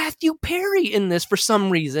wants Matthew Perry in this for some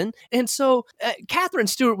reason. And so Catherine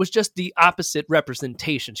Stewart was just the opposite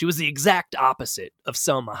representation. She was the exact opposite of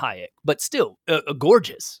Selma Hayek, but still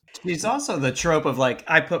gorgeous. She's also the trope of like,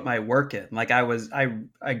 I put my work in. Like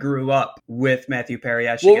I grew up with Matthew Perry.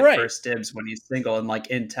 I should get first dibs when he's single and like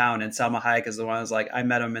in town. And Selma Hayek is the one who's like, I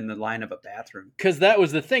met him in the line of a bathroom. Because that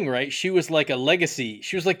was the thing, right? She was like a legacy.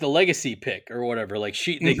 She was like the legacy pick or whatever. Like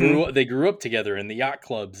they grew up together in the yacht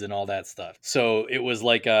clubs and all that stuff. So it was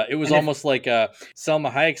like almost like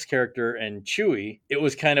Selma Hayek's character and Chewie. It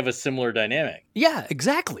was kind of a similar dynamic. Yeah,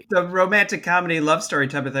 exactly. The romantic comedy love story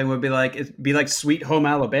type of thing would be like, it'd be like Sweet Home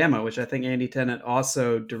Alabama, which I think Andy Tennant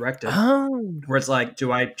also directed. Where it's like,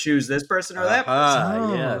 do I choose this person or that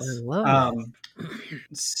person? Yes. I love it.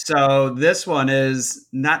 So this one is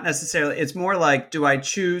not necessarily, it's more like, do I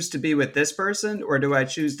choose to be with this person, or do I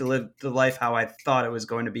choose to live the life how I thought it was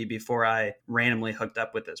going to be before I randomly hooked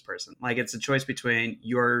up with this person? Like, it's a choice between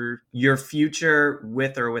your future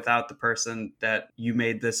with or without the person that you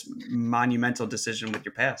made this monumental decision with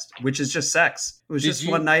your past, which is just sex. It was just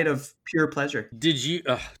one night of pure pleasure. Did you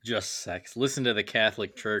just sex? Listen to the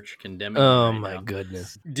Catholic Church condemning. Oh my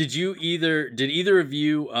goodness. Did either of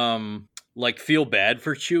you like feel bad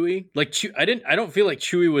for Chewie? Like I don't feel like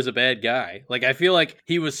Chewie was a bad guy. Like I feel like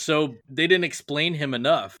he was they didn't explain him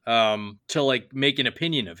enough to like make an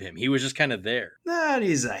opinion of him. He was just kind of there. And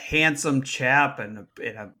he's a handsome chap and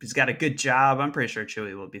he's got a good job. I'm pretty sure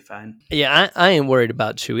Chewie will be fine. Yeah, I ain't worried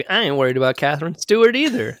about Chewie. I ain't worried about Catherine Stewart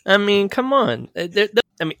either. I mean, come on.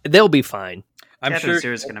 They'll be fine. I'm sure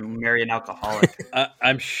Stewart's going to marry an alcoholic.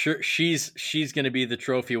 I'm sure she's going to be the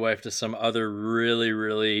trophy wife to some other really,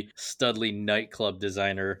 really studly nightclub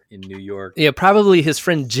designer in New York. Yeah, probably his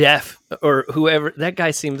friend Jeff or whoever. That guy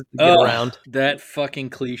seems to get around. That fucking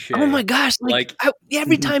cliche. Oh my gosh!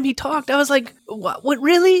 Every time he talked, I was like, "What?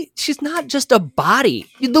 Really? She's not just a body.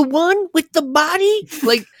 The one with the body?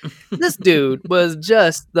 Like this dude was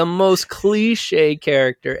just the most cliche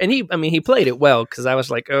character, and he played it well because I was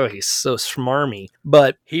like, oh, he's so smarmy.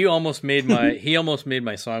 But he almost made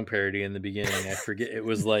my song parody in the beginning. I forget, it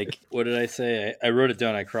was like, what did I say? I wrote it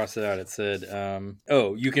down. I crossed it out. It said,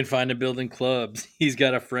 "Oh, you can find him building clubs. He's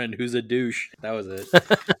got a friend who's a douche." That was it.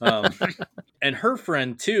 And her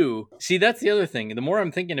friend too. See, that's the other thing. The more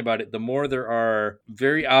I'm thinking about it, the more there are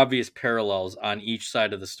very obvious parallels on each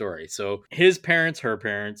side of the story. So his parents, her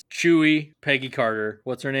parents, Chewie, Peggy Carter.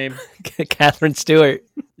 What's her name? Catherine Stewart.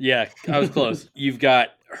 Yeah, I was close. You've got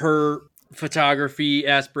her photography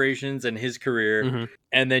aspirations and his career. Mm-hmm.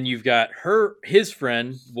 And then you've got his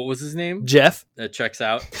friend, what was his name? Jeff. That checks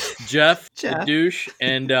out. Jeff, the douche,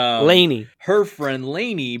 and Lainey. Her friend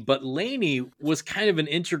Lainey, but Lainey was kind of an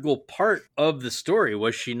integral part of the story,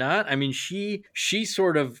 was she not? I mean, she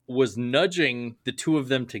sort of was nudging the two of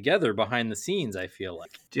them together behind the scenes, I feel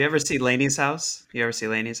like. Do you ever see Lainey's house? You ever see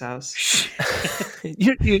Lainey's house?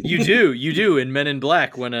 You do in Men in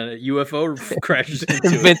Black when a UFO crashes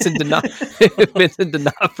into Vincent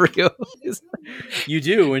D'Onofrio. You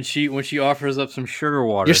do when she offers up some sugar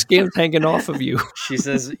water. Your skin's hanging off of you. She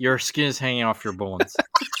says your skin is hanging off your bones.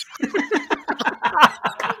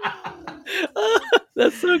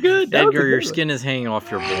 That's so good. Edgar, your skin is hanging off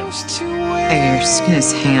your bones. Edgar, your skin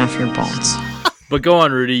is hanging off your bones. But go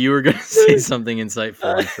on, Rudy. You were going to say something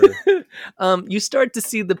insightful, I'm sure. You start to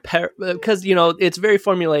see because, it's very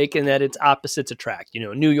formulaic in that its opposites attract.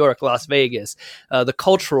 New York, Las Vegas, the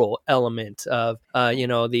cultural element of,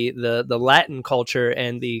 the Latin culture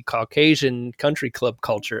and the Caucasian country club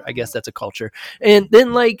culture. I guess that's a culture. And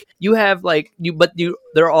then, you have,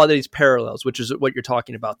 there are all these parallels, which is what you're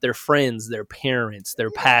talking about. Their friends, their parents,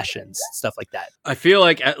 their passions, stuff like that. I feel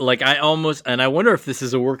like I almost, and I wonder if this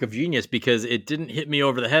is a work of genius because it didn't hit me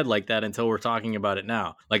over the head like that until we're talking about it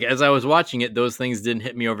now. Like, as I was watching it, those things didn't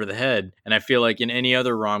hit me over the head. And I feel like in any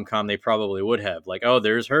other rom-com, they probably would have. Like, oh,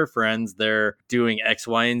 there's her friends. They're doing X,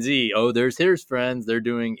 Y, and Z. Oh, there's his friends. They're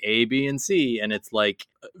doing A, B, and C. And it's like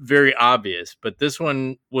very obvious. But this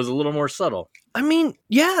one was a little more subtle. I mean,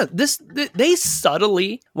 yeah, they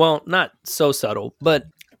subtly, well, not so subtle, but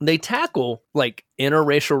they tackle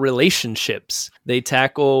interracial relationships. They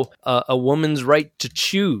tackle a woman's right to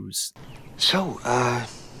choose. So,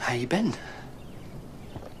 how you been?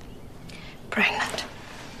 Pregnant.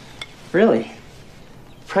 Really?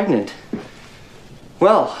 Pregnant?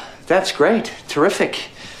 Well, that's great. Terrific.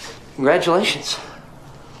 Congratulations.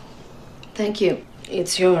 Thank you.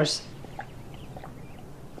 It's yours.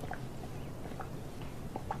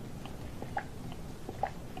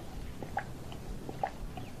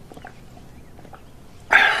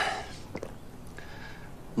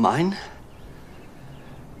 Mine?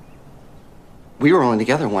 We were only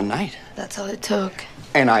together one night. That's all it took.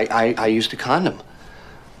 And I used a condom.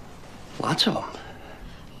 Lots of them.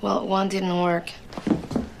 Well, one didn't work.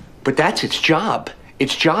 But that's its job.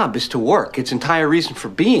 Its job is to work. Its entire reason for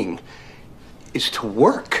being is to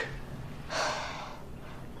work.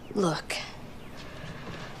 Look.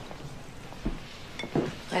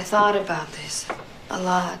 I thought about this a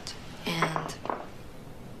lot, and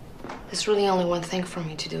there's really only one thing for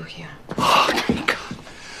me to do here. Oh, my God.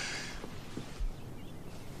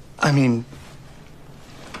 I mean,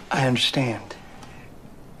 I understand.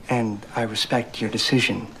 And I respect your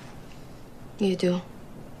decision. You do?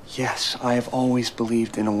 Yes, I have always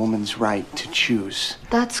believed in a woman's right to choose.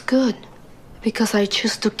 That's good, because I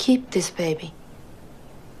choose to keep this baby.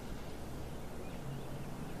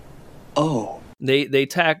 Oh. They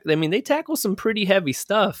tackle some pretty heavy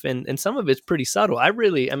stuff, and some of it's pretty subtle.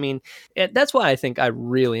 That's why I think I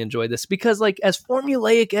really enjoy this, because like as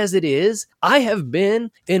formulaic as it is, I have been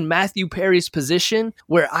in Matthew Perry's position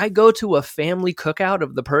where I go to a family cookout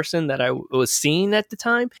of the person that I was seeing at the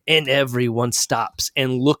time, and everyone stops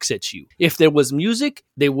and looks at you. If there was music,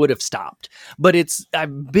 they would have stopped. But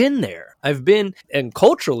I've been there. And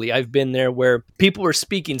culturally, I've been there where people are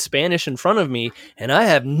speaking Spanish in front of me, and I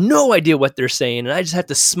have no idea what they're saying, and I just have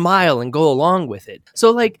to smile and go along with it.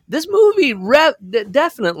 So, like, this movie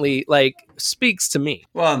definitely, like, speaks to me.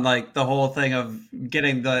 Well, and like the whole thing of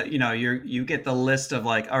getting the, you get the list of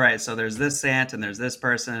like, all right, so there's this aunt and there's this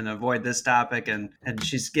person, and avoid this topic, and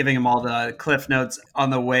she's giving him all the cliff notes on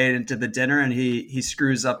the way into the dinner, and he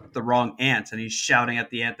screws up the wrong aunt, and he's shouting at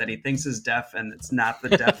the aunt that he thinks is deaf, and it's not the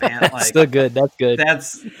deaf aunt. That's so good. That's good.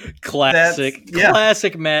 That's classic.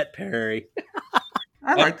 Classic Matt Perry.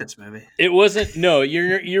 I like this movie. It wasn't. No,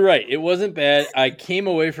 you're right. It wasn't bad. I came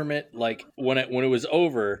away from it like when it was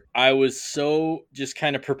over, I was so just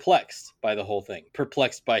kind of perplexed by the whole thing.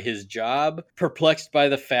 Perplexed by his job. Perplexed by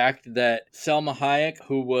the fact that Salma Hayek,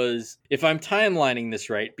 who was, if I'm timelining this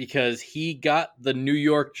right, because he got the New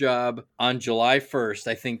York job on July 1st,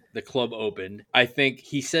 I think the club opened. I think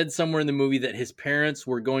he said somewhere in the movie that his parents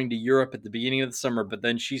were going to Europe at the beginning of the summer, but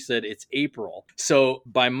then she said it's April. So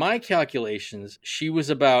by my calculations, she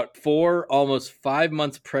was about 4, almost 5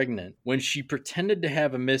 months pregnant when she pretended to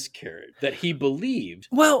have a miscarriage that he believed.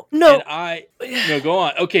 Well, no. And go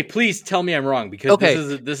on. Okay, please tell me I'm wrong, because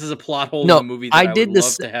this is a plot hole in the movie that I would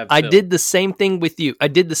love to have I filled. did the same thing with you. I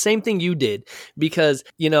did the same thing you did, because,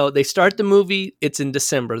 they start the movie, it's in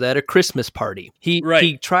December, they're at a Christmas party. He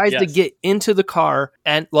tries to get into the car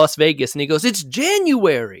at Las Vegas, and he goes, it's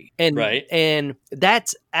January. And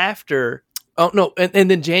that's after... Oh, no,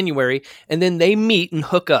 and then January, and then they meet and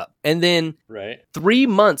hook up. And then 3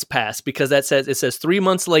 months pass, because it says 3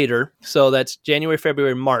 months later. So that's January,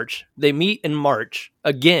 February, March. They meet in March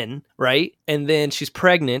again, right? And then she's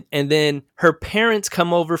pregnant. And then her parents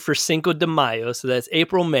come over for Cinco de Mayo. So that's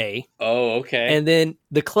April, May. Oh, okay. And then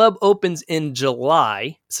the club opens in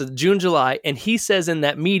July. So June, July. And he says in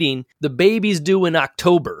that meeting, the baby's due in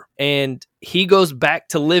October. And he goes back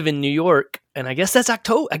to live in New York. And I guess that's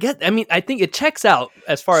October. I think it checks out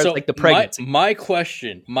as far as like the pregnancy. My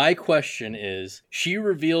question is, she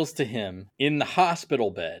reveals to him in the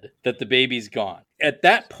hospital bed that the baby's gone. At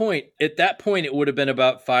that point, it would have been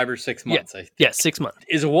about 5 or 6 months. I think. Yeah, 6 months.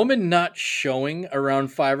 Is a woman not showing around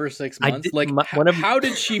 5 or 6 months? How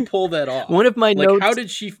did she pull that off? One of my notes how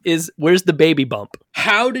did she is, where's the baby bump?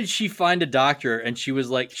 How did she find a doctor? And she was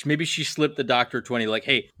like, maybe she slipped the doctor 20, like,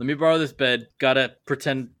 hey, let me borrow this bed. Gotta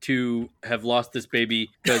pretend to have lost this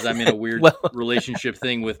baby because I'm in a weird relationship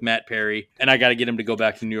thing with Matt Perry, and I got to get him to go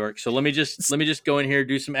back to New York. So let me just go in here,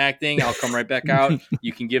 do some acting. I'll come right back out.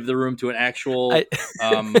 You can give the room to an actual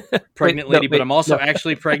pregnant lady, but I'm also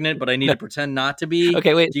actually pregnant, but I need to pretend not to be.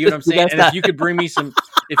 Okay, wait. Do you get what I'm saying? And if you could bring me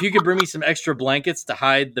some extra blankets to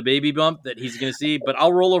hide the baby bump that he's going to see, but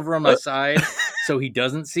I'll roll over on my side so he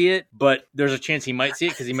doesn't see it, but there's a chance he might see it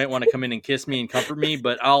because he might want to come in and kiss me and comfort me,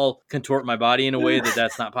 but I'll contort my body in a way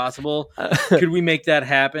that's not possible. Could we make that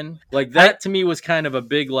happen? Like, that to me was kind of a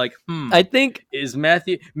big, like, I think is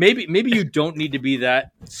Matthew, maybe you don't need to be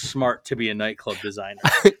that smart to be a nightclub designer.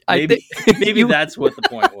 Maybe that's what the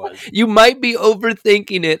point was. You might be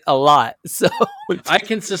overthinking it a lot. So I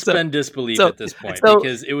can suspend disbelief at this point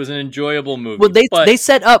because it was an enjoyable movie. Well, they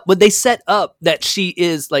set up that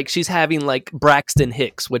she's having like Braxton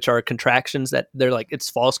Hicks, which are contractions that they're like, it's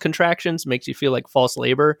false contractions, makes you feel like false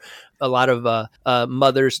labor. A lot of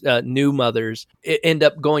mothers, new mothers, end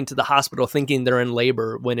up going to the hospital thinking they're in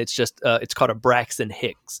labor when it's just it's called a Braxton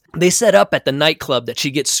Hicks. They set up at the nightclub that she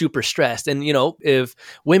gets super stressed, and if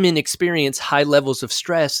women experience high levels of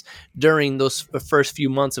stress during those first few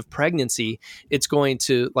months of pregnancy, it's going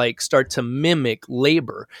to like start to mimic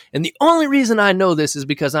labor. And the only reason I know this is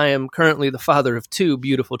because I am currently the father of 2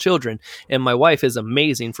 beautiful children, and my wife is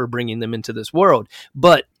amazing for bringing them into this world.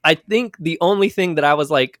 But I think the only thing that I was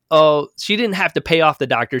like, oh, she didn't have to pay off the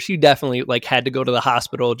doctor. She definitely like had to go to the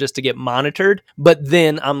hospital just to get monitored. But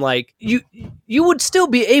then I'm like, you would still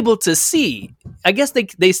be able to see. I guess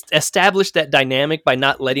they established that dynamic by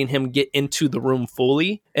not letting him get into the room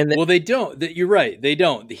fully. And then, well, they don't. You're right. They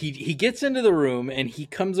don't. He gets into the room and he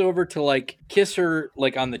comes over to like kiss her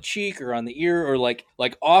like on the cheek or on the ear or like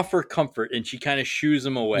offer comfort, and she kind of shoos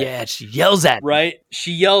him away. Yeah, she yells at him. Right?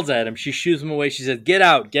 She yells at him. She shoos him away. She says, "Get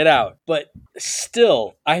out, get out." But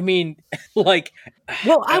still, I mean, like,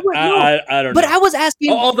 well, I don't know. But I was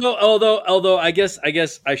asking. Although, I guess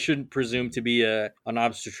I shouldn't presume to be an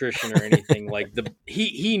obstetrician or anything. Like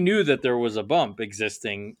he knew that there was a bump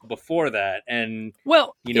existing before that, and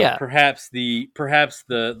well, you know, yeah. perhaps the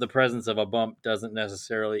presence of a bump doesn't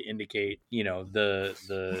necessarily indicate, you know,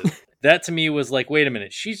 the that to me was like, wait a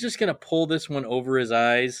minute, she's just gonna pull this one over his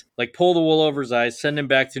eyes, like pull the wool over his eyes, send him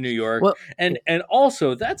back to New York. Well, and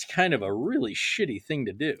also that's kind of a really shitty thing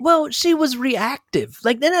to do. Well, she was reactive.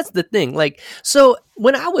 Like, then that's the thing. Like, so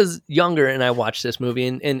when I was younger and I watched this movie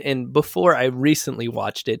and before I recently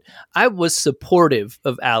watched it, I was supportive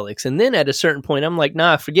of Alex. And then at a certain point, I'm like,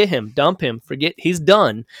 nah, forget him, dump him, forget, he's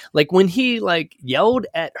done. Like when he like yelled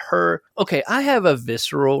at her, okay, I have a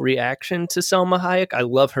visceral reaction to Salma Hayek. I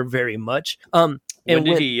love her very much. When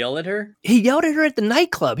did he yell at her? He yelled at her at the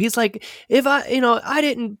nightclub. He's like, if I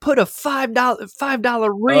didn't put a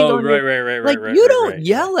 $5 ring on right. Like, you don't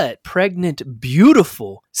yell at pregnant,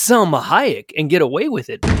 beautiful Salma Hayek and get away with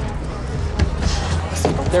it.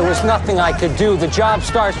 There was nothing I could do. The job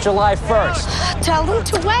starts July 1st. Tell them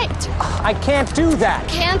to wait. I can't do that.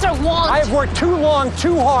 Can't or won't? I have worked too long,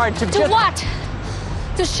 too hard to Do what?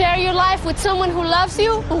 To share your life with someone who loves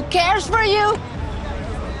you, who cares for you?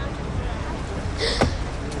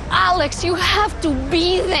 Alex, you have to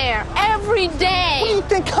be there every day. What do you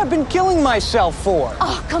think I've been killing myself for?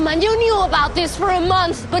 Oh, come on. You knew about this for a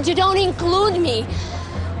month, but you don't include me.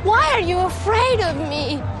 Why are you afraid of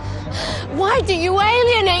me? Why do you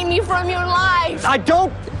alienate me from your life? I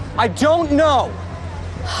don't know.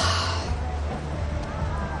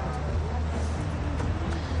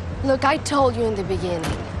 Look, I told you in the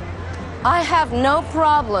beginning, I have no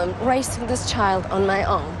problem raising this child on my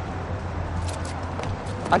own.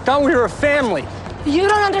 I thought we were a family. You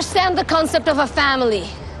don't understand the concept of a family.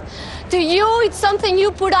 To you, it's something you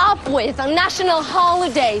put up with on national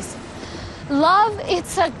holidays. Love,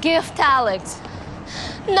 it's a gift, Alex,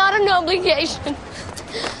 not an obligation.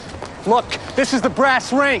 Look, this is the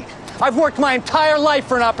brass ring. I've worked my entire life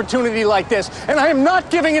for an opportunity like this, and I am not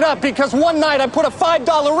giving it up because one night I put a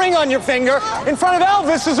 $5 ring on your finger in front of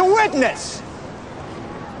Elvis as a witness.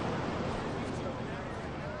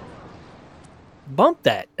 Bump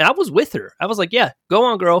that. And I was with her. I was like, yeah, go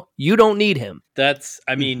on, girl. You don't need him. That's,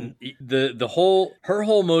 I mean, her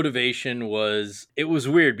whole motivation was, it was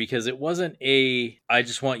weird because it wasn't I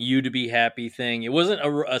just want you to be happy thing. It wasn't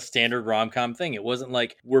a standard rom-com thing. It wasn't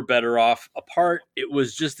like we're better off apart. It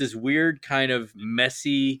was just this weird kind of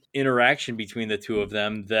messy interaction between the two of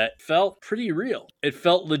them that felt pretty real. It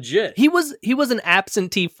felt legit. He was an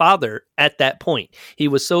absentee father at that point. He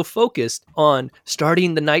was so focused on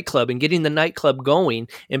starting the nightclub and getting the nightclub going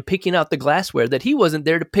and picking out the glassware that he wasn't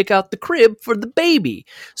there to pick out the crib for the baby.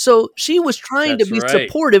 So she was trying to be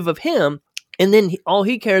supportive of him. And then all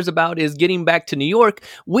he cares about is getting back to New York,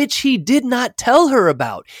 which he did not tell her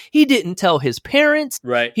about. He didn't tell his parents.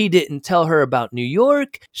 Right. He didn't tell her about New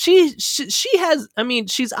York. She has, I mean,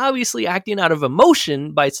 she's obviously acting out of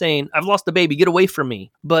emotion by saying, I've lost the baby, get away from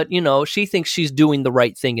me. But, you know, she thinks she's doing the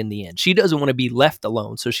right thing in the end. She doesn't want to be left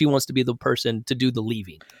alone. So she wants to be the person to do the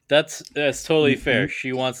leaving. That's totally fair.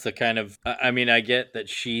 She wants to kind of, I mean, I get that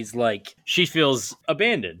she feels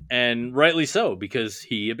abandoned, and rightly so, because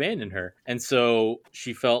he abandoned her. And so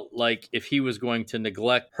she felt like if he was going to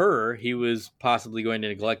neglect her, he was possibly going to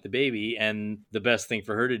neglect the baby. And the best thing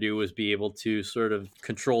for her to do was be able to sort of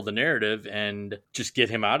control the narrative and just get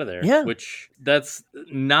him out of there. Yeah. Which that's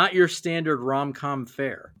not your standard rom-com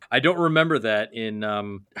fare. I don't remember that in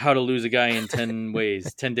How to Lose a Guy in 10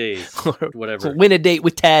 Ways, 10 Days, whatever. Win a Date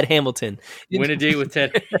with Tad Hamilton. Win a Date with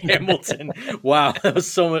Tad Hamilton. Wow, that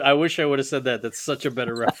was so much. I wish I would have said that. That's such a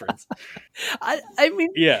better reference. I mean,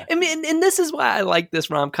 yeah. I mean, and this is why I like this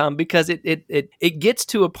rom-com, because it gets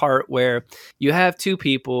to a part where you have two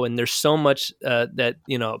people and there's so much that,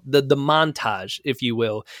 you know, the montage, if you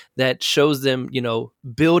will, that shows them, you know,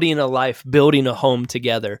 building a life, building a home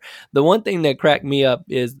together. The one thing that cracked me up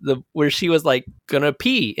is where she was like gonna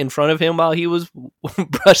pee in front of him while he was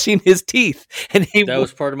brushing his teeth, and that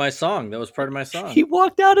was part of my song. He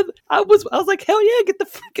walked out of. I was like, hell yeah,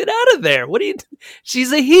 get out of there. What are you?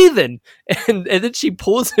 She's a heathen, and then she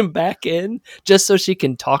pulls him back in just so she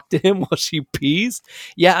can talk to him while she pees.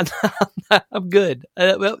 Yeah, I'm good.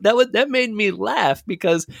 That made me laugh,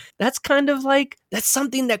 because that's kind of like, that's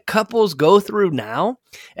something that couples go through now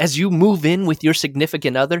as you move in with your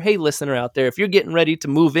significant other. Hey, listener out there, if you're getting ready to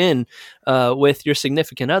move in with your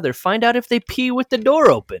significant other, find out if they pee with the door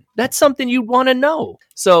open. That's something you'd want to know.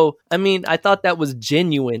 So, I mean, I thought that was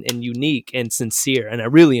genuine and unique and sincere, and I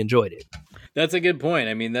really enjoyed it. That's a good point.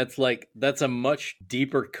 I mean, that's a much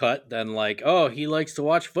deeper cut than like, oh, he likes to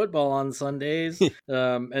watch football on Sundays,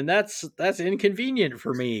 and that's inconvenient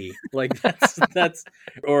for me. Like that's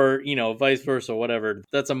or, you know, vice versa, whatever.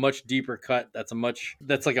 That's a much deeper cut. That's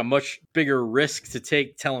like a much bigger risk to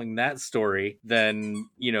take telling that story than,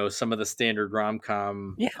 you know, some of the standard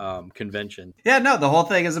rom-com convention. Yeah, no, the whole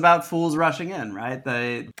thing is about fools rushing in, right?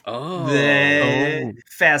 They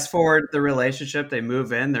fast forward the relationship. They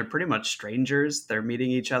move in. They're pretty much strangers. They're meeting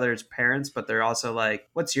each other's parents, but they're also like,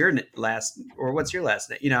 what's your last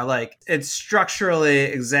name? You know, like, it's structurally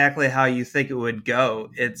exactly how you think it would go.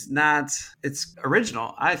 It's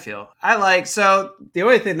original, I feel. So the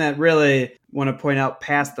only thing that really want to point out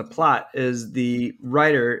past the plot is the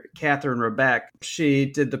writer, Catherine Rebeck. She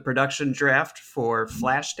did the production draft for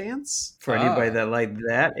Flashdance, for anybody that liked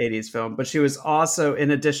that 80s film. But she was also,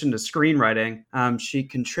 in addition to screenwriting, she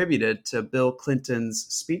contributed to Bill Clinton's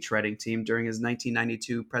speechwriting team during his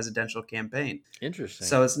 1992 presidential campaign. Interesting.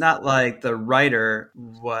 So it's not like the writer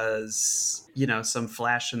was, you know, some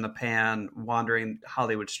flash in the pan wandering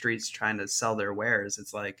Hollywood streets trying to sell their wares.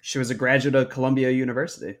 It's like she was a graduate of Columbia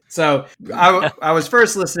University. So I was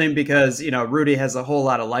first listening because, you know, Rudy has a whole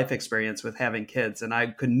lot of life experience with having kids, and I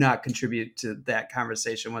could not contribute to that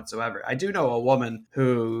conversation whatsoever. I do know a woman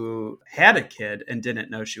who had a kid and didn't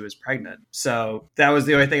know she was pregnant. So that was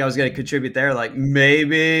the only thing I was going to contribute there. Like,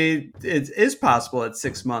 maybe it is possible at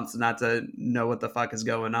 6 months not to know what the fuck is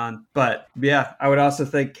going on. But yeah, I would also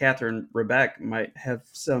think Catherine Rebeck might have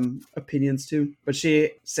some opinions too. But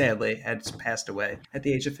she sadly had passed away at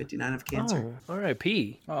the age of 59 of cancer. Oh,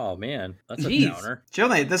 R.I.P. Oh, man. That's a downer.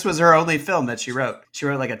 This was her only film that she wrote. She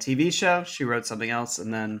wrote like a TV show. She wrote something else,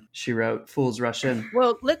 and then she wrote Fools Rush In.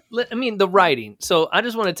 Well, the writing. So I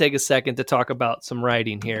just want to take a second to talk about some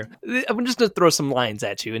writing here. I'm just going to throw some lines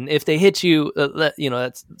at you, and if they hit you,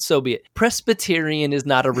 that's so be it. Presbyterian is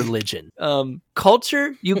not a religion.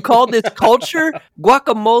 Culture? You call this culture?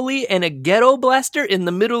 Guacamole and a ghetto blaster in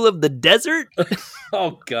the middle of the desert?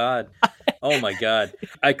 Oh, God. Oh, my God.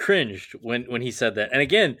 I cringed when he said that. And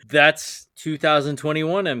again, that's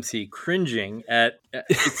 2021 MC cringing at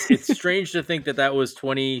it's strange to think that was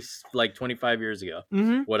 25 years ago.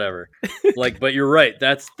 Mm-hmm. Whatever. But you're right.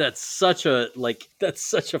 That's such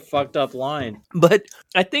a fucked up line. But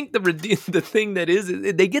I think the thing that is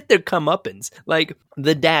they get their comeuppance. Like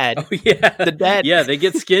the dad. Oh yeah. The dad. Yeah, they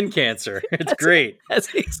get skin cancer. It's great.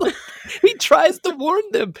 He tries to warn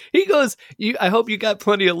them. He goes, I hope you got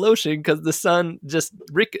plenty of lotion, because the sun just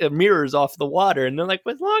mirrors off the water. And they're like,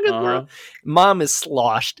 as long as mom is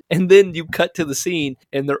sloshed. And then you cut to the scene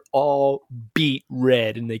and they're all beat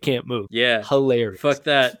red and they can't move. Yeah. Hilarious. Fuck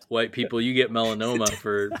that, white people. You get melanoma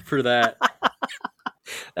for that.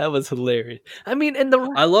 That was hilarious. I mean,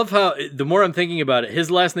 I love how, the more I'm thinking about it,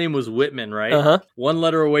 his last name was Whitman, right? Uh-huh. One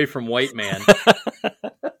letter away from white man.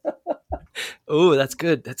 Oh, that's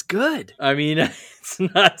good. That's good. I mean,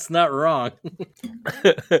 it's not wrong.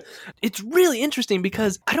 It's really interesting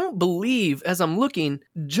because I don't believe, as I'm looking,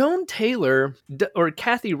 Joan Taylor or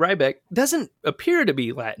Kathy Rybeck doesn't appear to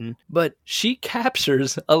be Latin, but she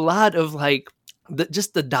captures a lot of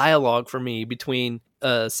just the dialogue for me between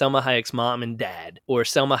Selma Hayek's mom and dad, or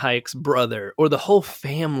Selma Hayek's brother, or the whole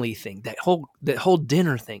family thing, that whole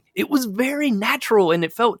dinner thing. It was very natural, and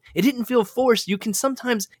it didn't feel forced. You can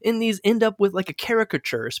sometimes in these end up with like a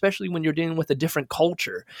caricature, especially when you're dealing with a different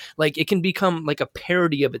culture. Like it can become like a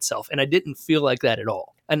parody of itself, and I didn't feel like that at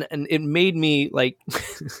all. And it made me like,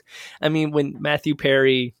 I mean, when Matthew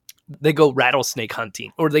Perry they go rattlesnake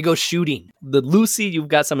hunting or they go shooting. The Lucy, you've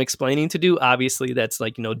got some explaining to do. Obviously, that's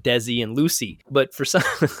like, Desi and Lucy. But for some,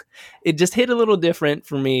 it just hit a little different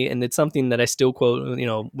for me. And it's something that I still quote,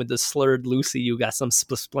 with the slurred Lucy, you got some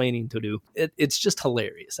explaining to do. It's just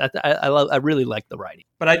hilarious. I really like the writing.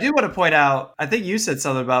 But I do want to point out, I think you said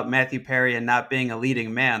something about Matthew Perry and not being a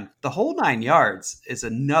leading man. The Whole Nine Yards is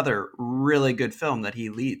another really good film that he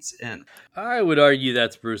leads in. I would argue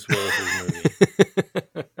that's Bruce Willis's movie.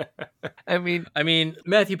 I mean,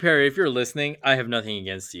 Matthew Perry, if you're listening, I have nothing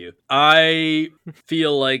against you. I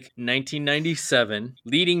feel like 1997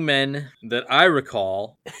 leading men that I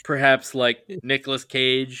recall, perhaps like Nicolas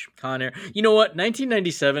Cage, Con Air. You know what?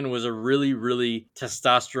 1997 was a really, really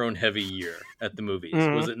testosterone heavy year at the movies.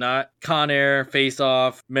 Mm-hmm. Was it not? Con Air, Face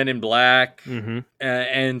Off, Men in Black. Mm-hmm.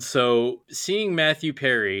 And so seeing Matthew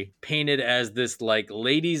Perry painted as this like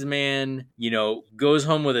ladies man, goes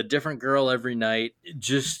home with a different girl every night,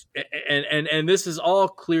 just and this is all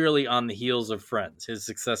clearly on the heels of Friends, his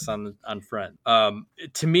success on Friends.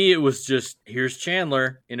 To me, it was just, here's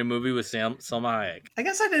Chandler in a movie with Salma Hayek. I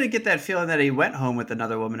guess I didn't get that feeling that he went home with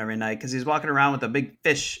another woman every night, because he's walking around with a big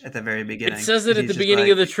fish at the very beginning. It says it at the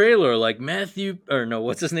beginning of the trailer, like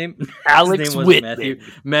what's his name? Alex his name Whitman.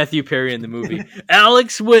 Matthew Perry in the movie.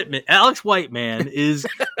 Alex Whiteman is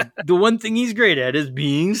the one thing he's great at is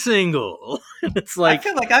being single. It's like, I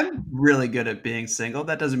feel like I'm really good at being single.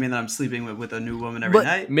 That doesn't mean that I'm sleeping with a new woman every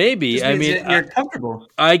night. Maybe. I mean, you're comfortable.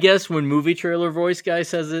 I guess when movie trailer voice guy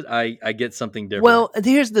says it, I get something different. Well,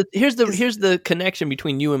 here's the connection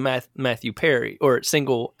between you and Matthew Perry or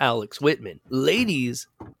single Alex Whitman. Ladies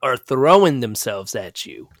are throwing themselves at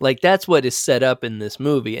you. Like, that's what is set up in this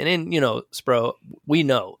movie. And then, Spro, we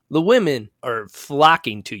know the women are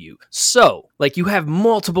flocking to you. So, like, you have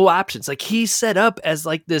multiple options. Like, he's set up as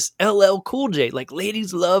like this LL Cool J. Like,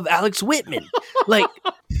 ladies love Alex Whitman. Like,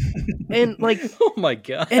 and like, oh my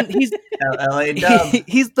god, and he's LA Dub.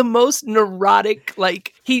 He's the most neurotic.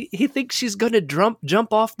 Like, he thinks she's gonna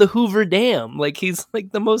jump off the Hoover Dam. Like, he's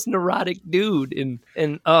like the most neurotic dude.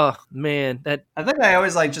 And oh man, that I think I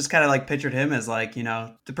always just kind of pictured him as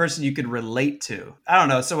the person you could relate to. I don't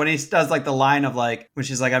know. So when he does the line of when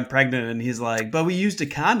she's like, I'm pregnant, and he's like, but we used a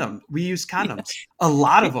condom. We used condoms. A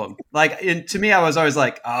lot of them. To me, I was always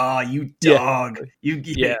like, oh, you dog.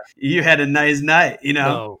 Yeah. You had a nice night,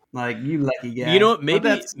 No. Like, you lucky guy. You know what?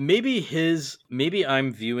 Maybe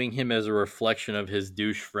I'm viewing him as a reflection of his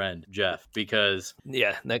douche friend, Jeff, because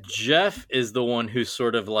Jeff is the one who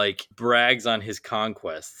sort of brags on his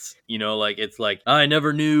conquests. It's like, I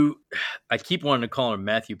never knew. I keep wanting to call him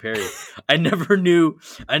Matthew Perry. I never knew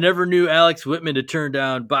Alex Whitman to turn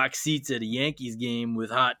down box seats at a Yankees game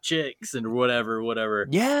with hot chicks and whatever.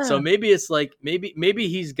 Yeah. So maybe it's maybe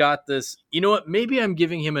he's got this. You know what? Maybe I'm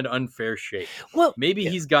giving him an unfair shake. Well, maybe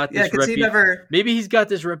he's got this. Maybe he's got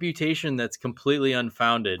this reputation that's completely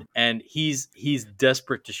unfounded, and he's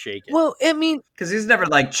desperate to shake it. Well, I mean, because he's never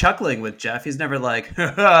chuckling with Jeff. He's never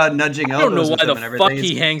nudging elbows. I don't know why the fuck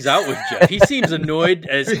he hangs out with Jeff. He seems annoyed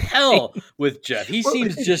as hell with Jeff. He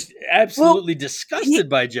seems just absolutely disgusted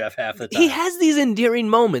by Jeff half the time. He has these endearing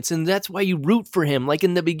moments, and that's why you root for him. Like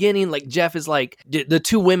in the beginning, Jeff is the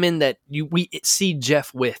two women that we see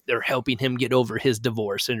Jeff with. They're helping him get over his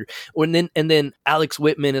divorce, and then Alex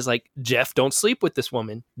Whitman is like, Jeff, don't sleep with this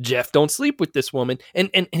woman. Jeff, don't sleep with this woman,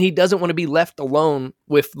 and he doesn't want to be left alone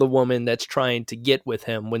with the woman that's trying to get with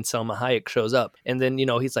him when Salma Hayek shows up. And then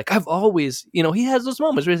he's like, I've always, he has those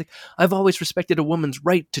moments where he's like, I've always respected a woman's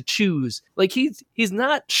right to choose. Like, he's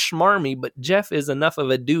not schmarmy, but Jeff is enough of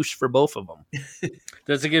a douche for both of them.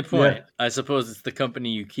 That's a good point. Yeah. I suppose it's the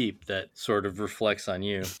company you keep that sort of reflects on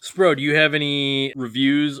you. Spro, do you have any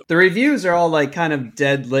reviews? The reviews are all kind of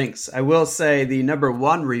dead links. I will say the number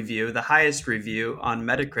one review, the highest review on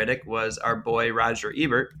Metacritic, was our boy Roger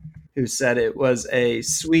Ebert, who said it was a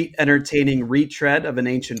sweet, entertaining retread of an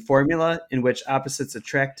ancient formula in which opposites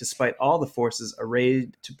attract despite all the forces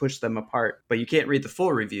arrayed to push them apart. But you can't read the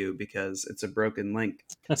full review because it's a broken link.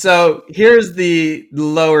 So here's the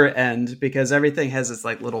lower end, because everything has its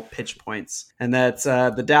little pitch points. And that's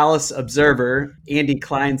the Dallas Observer. Andy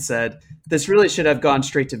Klein said, this really should have gone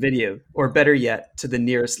straight to video, or better yet, to the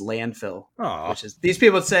nearest landfill. Aww. Which is, these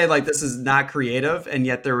people say this is not creative, and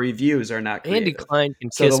yet their reviews are not creative. Andy Klein can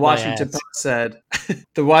so kiss the Washington Post said,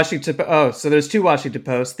 so there's two Washington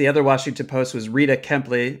Posts. The other Washington Post was Rita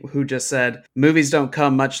Kempley, who just said, movies don't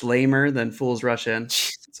come much lamer than Fools Rush In.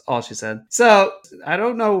 That's all she said. So I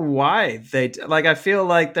don't know why I feel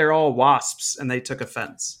like they're all wasps and they took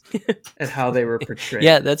offense at how they were portrayed.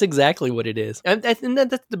 Yeah, that's exactly what it is. And I think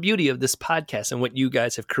that's the beauty of this podcast and what you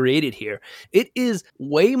guys have created here. It is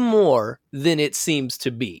way more than it seems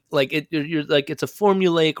to be. Like you're like it's a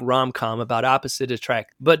formulaic rom-com about opposite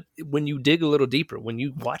attract. But when you dig a little deeper, when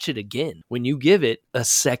you watch it again, when you give it a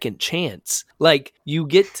second chance, like you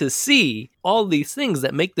get to see all these things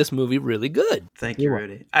that make this movie really good. Thank you,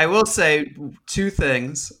 Rudy. I will say two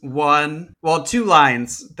things. One, well, two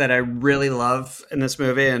lines that I really love in this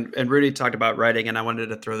movie, and Rudy talked about writing, and I wanted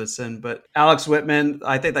to throw this in, but Alex Whitman,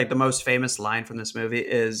 I think like the most famous line from this movie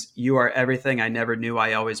is, "You are everything I never knew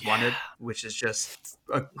I always wanted," which is just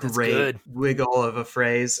a great wiggle of a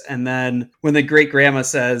phrase. And then when the great grandma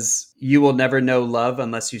says, "You will never know love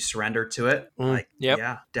unless you surrender to it," like,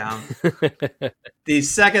 yeah, down. The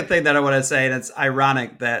second thing that I want to say, and it's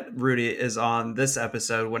ironic that Rudy is on this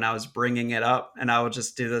episode when I was bringing it up, and I will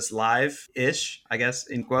just do this live-ish, I guess,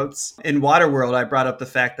 in quotes. In Waterworld, I brought up the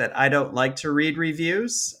fact that I don't like to read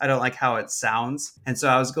reviews. I don't like how it sounds. And so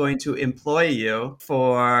I was going to employ you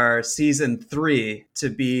for season 3 to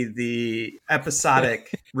be the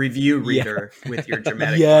episodic review reader with your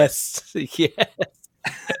dramatic voice. Yes.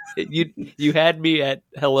 You had me at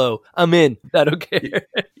hello. I'm in. I don't care.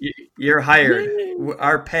 You're hired.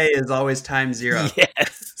 Our pay is always times 0.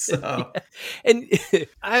 Yes. So, yeah. And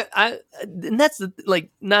and that's the, like,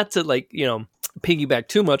 not to like, you know, piggyback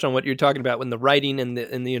too much on what you're talking about when the writing and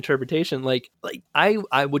the interpretation, like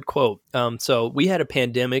I would quote, so we had a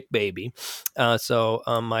pandemic baby. So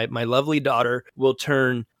my lovely daughter will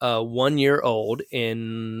turn 1 year old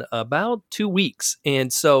in about 2 weeks.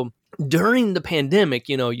 And so during the pandemic,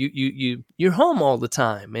 you know, you're home all the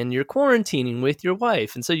time and you're quarantining with your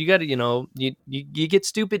wife. And so you got to, you know, you get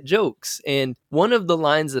stupid jokes. And one of the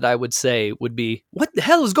lines that I would say would be, "What the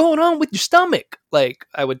hell is going on with your stomach?" Like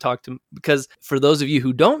I would talk to, because for those of you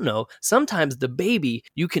who don't know, sometimes the baby,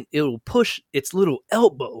 it'll push its little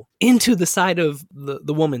elbow into the side of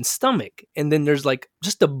the woman's stomach. And then there's like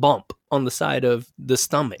just a bump on the side of the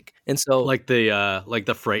stomach. And so like the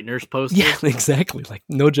Frighteners poster. Yeah, exactly. Like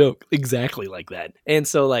no joke. Exactly like that. And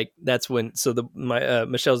so like, that's when, so my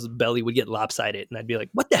Michelle's belly would get lopsided and I'd be like,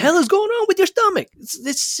 "What the hell is going on with your stomach?"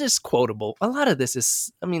 It's just quotable. A lot of this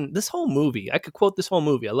is, I mean, this whole movie, I could quote this whole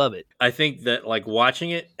movie. I love it. I think that like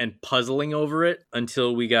watching it and puzzling over it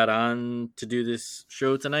until we got on to do this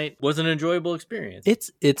show tonight was an enjoyable experience.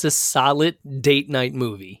 It's a solid date night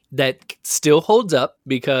movie that still holds up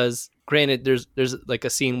because, granted, there's like a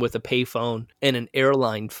scene with a payphone and an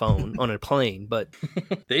airline phone on a plane, but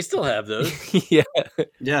they still have those.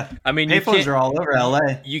 Yeah. I mean, payphones are all over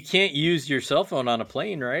LA. You can't use your cell phone on a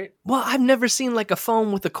plane, right? Well, I've never seen like a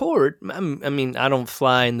phone with a cord. I mean, I don't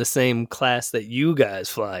fly in the same class that you guys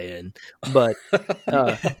fly in, but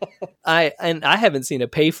I haven't seen a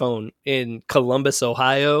payphone in Columbus,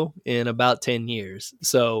 Ohio in about 10 years.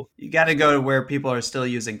 So you got to go to where people are still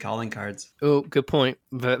using calling cards. Oh, good point.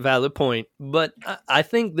 Valid point. But I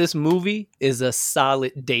think this movie is a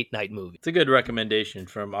solid date night movie. It's a good recommendation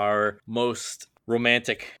from our most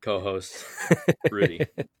romantic co-host, Rudy.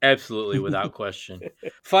 Absolutely, without question.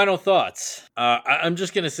 Final thoughts. I'm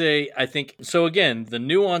just going to say, I think, so again, the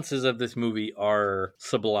nuances of this movie are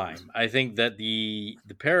sublime. I think that the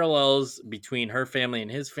parallels between her family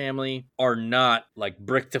and his family are not like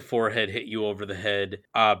brick to forehead, hit you over the head,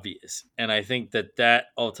 obvious. And I think that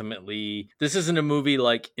ultimately, this isn't a movie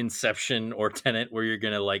like Inception or Tenet where you're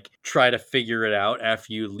going to like try to figure it out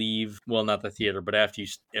after you leave, well, not the theater, but after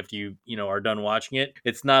you are done watching it.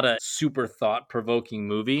 It's not a super thought-provoking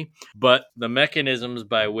movie, but the mechanisms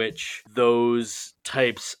by which those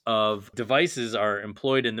types of devices are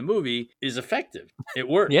employed in the movie is effective. It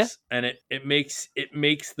works. Yeah. And it makes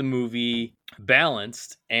the movie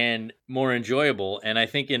balanced and more enjoyable. And I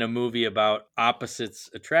think in a movie about opposites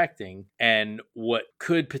attracting and what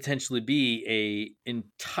could potentially be a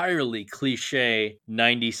entirely cliche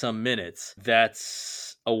 90 some minutes,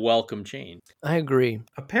 that's a welcome change. I agree.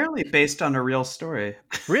 Apparently based on a real story.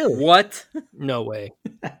 Really? What? No way.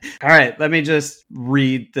 All right, let me just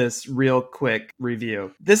read this real quick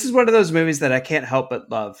review. This is one of those movies that I can't help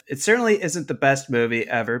but love. It certainly isn't the best movie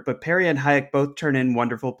ever, but Perry and Hayek both turn in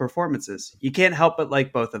wonderful performances. You can't help but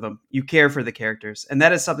like both of them. You care for the characters, and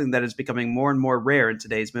that is something that is becoming more and more rare in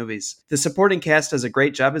today's movies. The supporting cast does a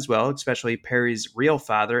great job as well, especially Perry's real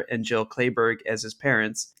father and Jill Clayburgh as his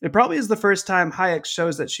parents. It probably is the first time Hayek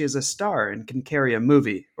shows that she is a star and can carry a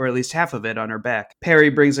movie, or at least half of it, on her back. Perry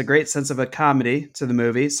brings a great sense of a comedy to the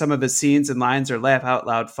movie. Some of his scenes and lines are laugh out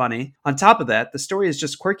loud funny. On top of that, the story is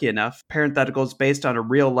just quirky enough, parentheticals based on a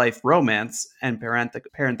real life romance, and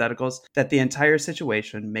parentheticals that the entire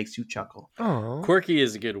situation makes you chuckle. Oh, quirky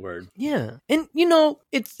is a good word. Yeah. And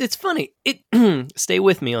it's funny. Stay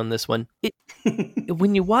with me on this one.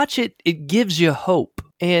 When you watch it, it gives you hope.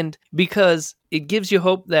 And because it gives you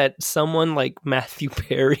hope that someone like Matthew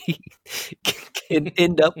Perry can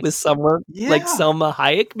end up with someone like Selma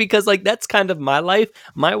Hayek, because like that's kind of my life.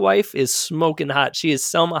 My wife is smoking hot. She is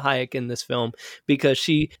Selma Hayek in this film because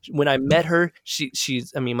when I met her,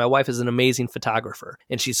 my wife is an amazing photographer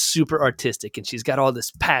and she's super artistic and she's got all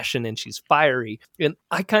this passion and she's fiery. And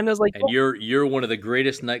I kind of like, and you're one of the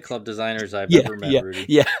greatest nightclub designers I've ever met, Rudy.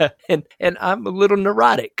 Yeah. And I'm a little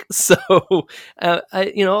neurotic. So,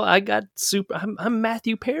 I'm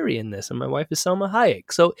Matthew Perry in this and my wife is Selma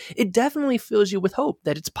Hayek. So it definitely fills you with hope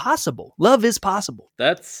that it's possible. Love is possible.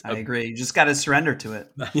 I agree. You just got to surrender to it.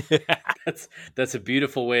 That's a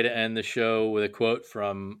beautiful way to end the show with a quote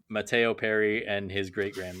from Mateo Perry and his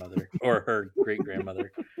great-grandmother or her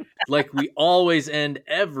great-grandmother. Like we always end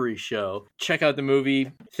every show. Check out the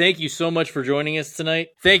movie. Thank you so much for joining us tonight.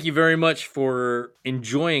 Thank you very much for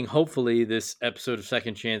enjoying, hopefully, this episode of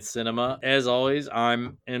Second Chance Cinema. As always,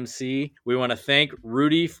 I'm MC. We want to thank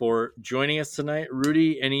Rudy for joining us tonight.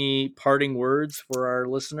 Rudy, any parting words for our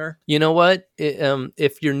listener? You know what?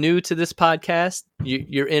 If you're new to this podcast,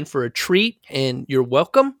 you're in for a treat and you're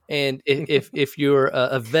welcome. And if you're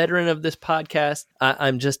a veteran of this podcast,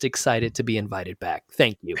 I'm just excited to be invited back.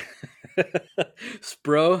 Thank you.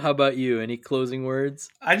 Spro, how about you? Any closing words?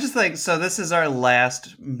 I just think, so this is our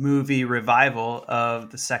last movie revival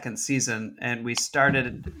of the second season, and we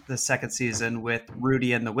started the second season with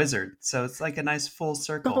Rudy and the Wizard. So it's like a nice full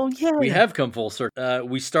circle. Oh, yeah. We have come full circle.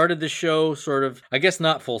 We started the show sort of, I guess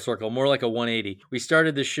not full circle, more like a 180. We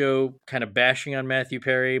started the show kind of bashing on Matthew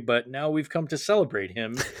Perry, but now we've come to celebrate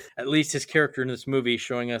him, at least his character in this movie,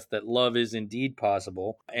 showing us that love is indeed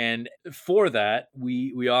possible. And for that,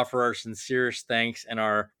 we offer our sincerest thanks and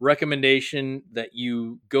our recommendation that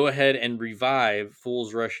you go ahead and revive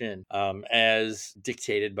Fools Rush In, as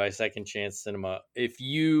dictated by Second Chance Cinema. If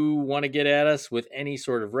you want to get at us with any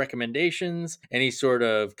sort of recommendations, any sort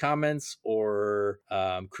of comments or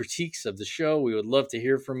critiques of the show, we would love to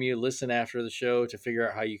hear from you. Listen after the show to figure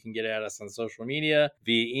out how you can get at us on social media,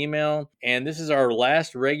 via email. And this is our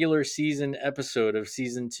last regular season episode of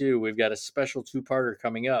season 2. We've got a special 2-parter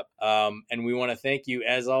coming up. And we want to thank you,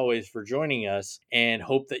 as always, for joining us and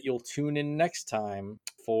hope that you'll tune in next time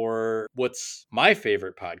for what's my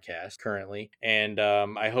favorite podcast currently. And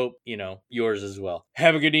I hope, yours as well.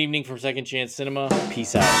 Have a good evening from Second Chance Cinema.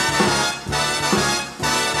 Peace out.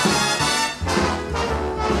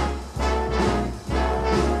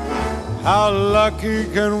 How lucky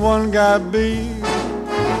can one guy be?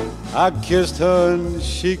 I kissed her and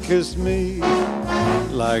she kissed me.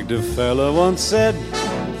 Like the fella once said,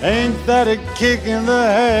 ain't that a kick in the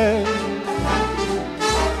head?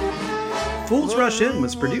 Fools Rush In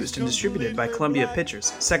was produced and distributed by Columbia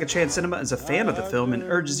Pictures. Second Chance Cinema is a fan of the film and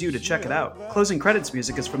urges you to check it out. Closing credits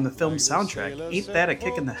music is from the film's soundtrack, Ain't That a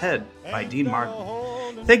Kick in the Head, by Dean Martin.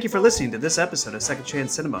 Thank you for listening to this episode of Second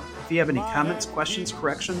Chance Cinema. If you have any comments, questions,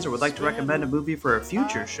 corrections, or would like to recommend a movie for a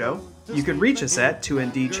future show, you can reach us at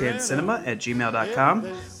 2ndchancecinema@gmail.com.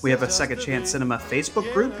 We have a Second Chance Cinema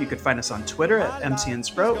Facebook group. You can find us on Twitter at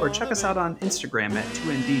MCNSpro or check us out on Instagram at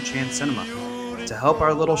 2ndchancecinema. To help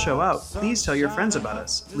our little show out, please tell your friends about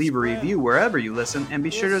us. Leave a review wherever you listen, and be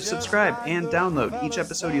sure to subscribe and download each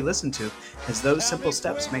episode you listen to, as those simple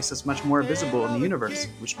steps makes us much more visible in the universe,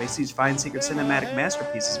 which makes these fine secret cinematic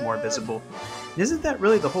masterpieces more visible. And isn't that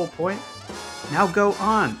really the whole point? Now go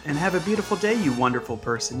on and have a beautiful day, you wonderful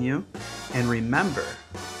person, you. And remember,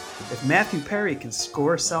 if Matthew Perry can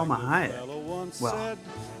score Selma Hayek, well,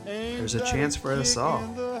 there's a chance for us all.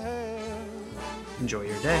 Enjoy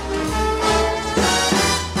your day.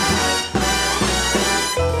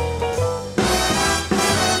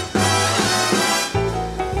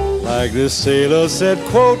 Like this sailor said,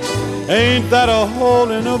 quote, ain't that a hole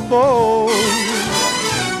in a boat?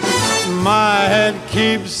 My head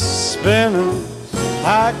keeps spinning,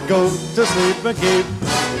 I go to sleep and keep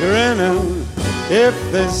grinning. If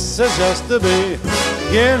this is just the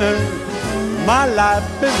beginning, my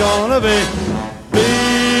life is gonna be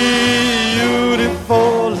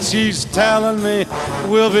beautiful. She's telling me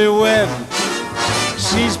we'll be wed.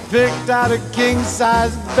 She's picked out a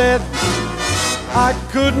king-size bed. I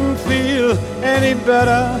couldn't feel any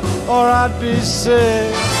better or I'd be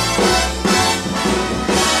sick.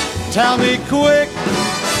 Tell me quick,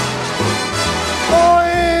 oh,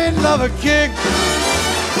 ain't love a kick?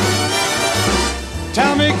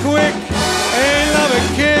 Tell me quick, ain't love a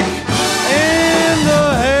kick?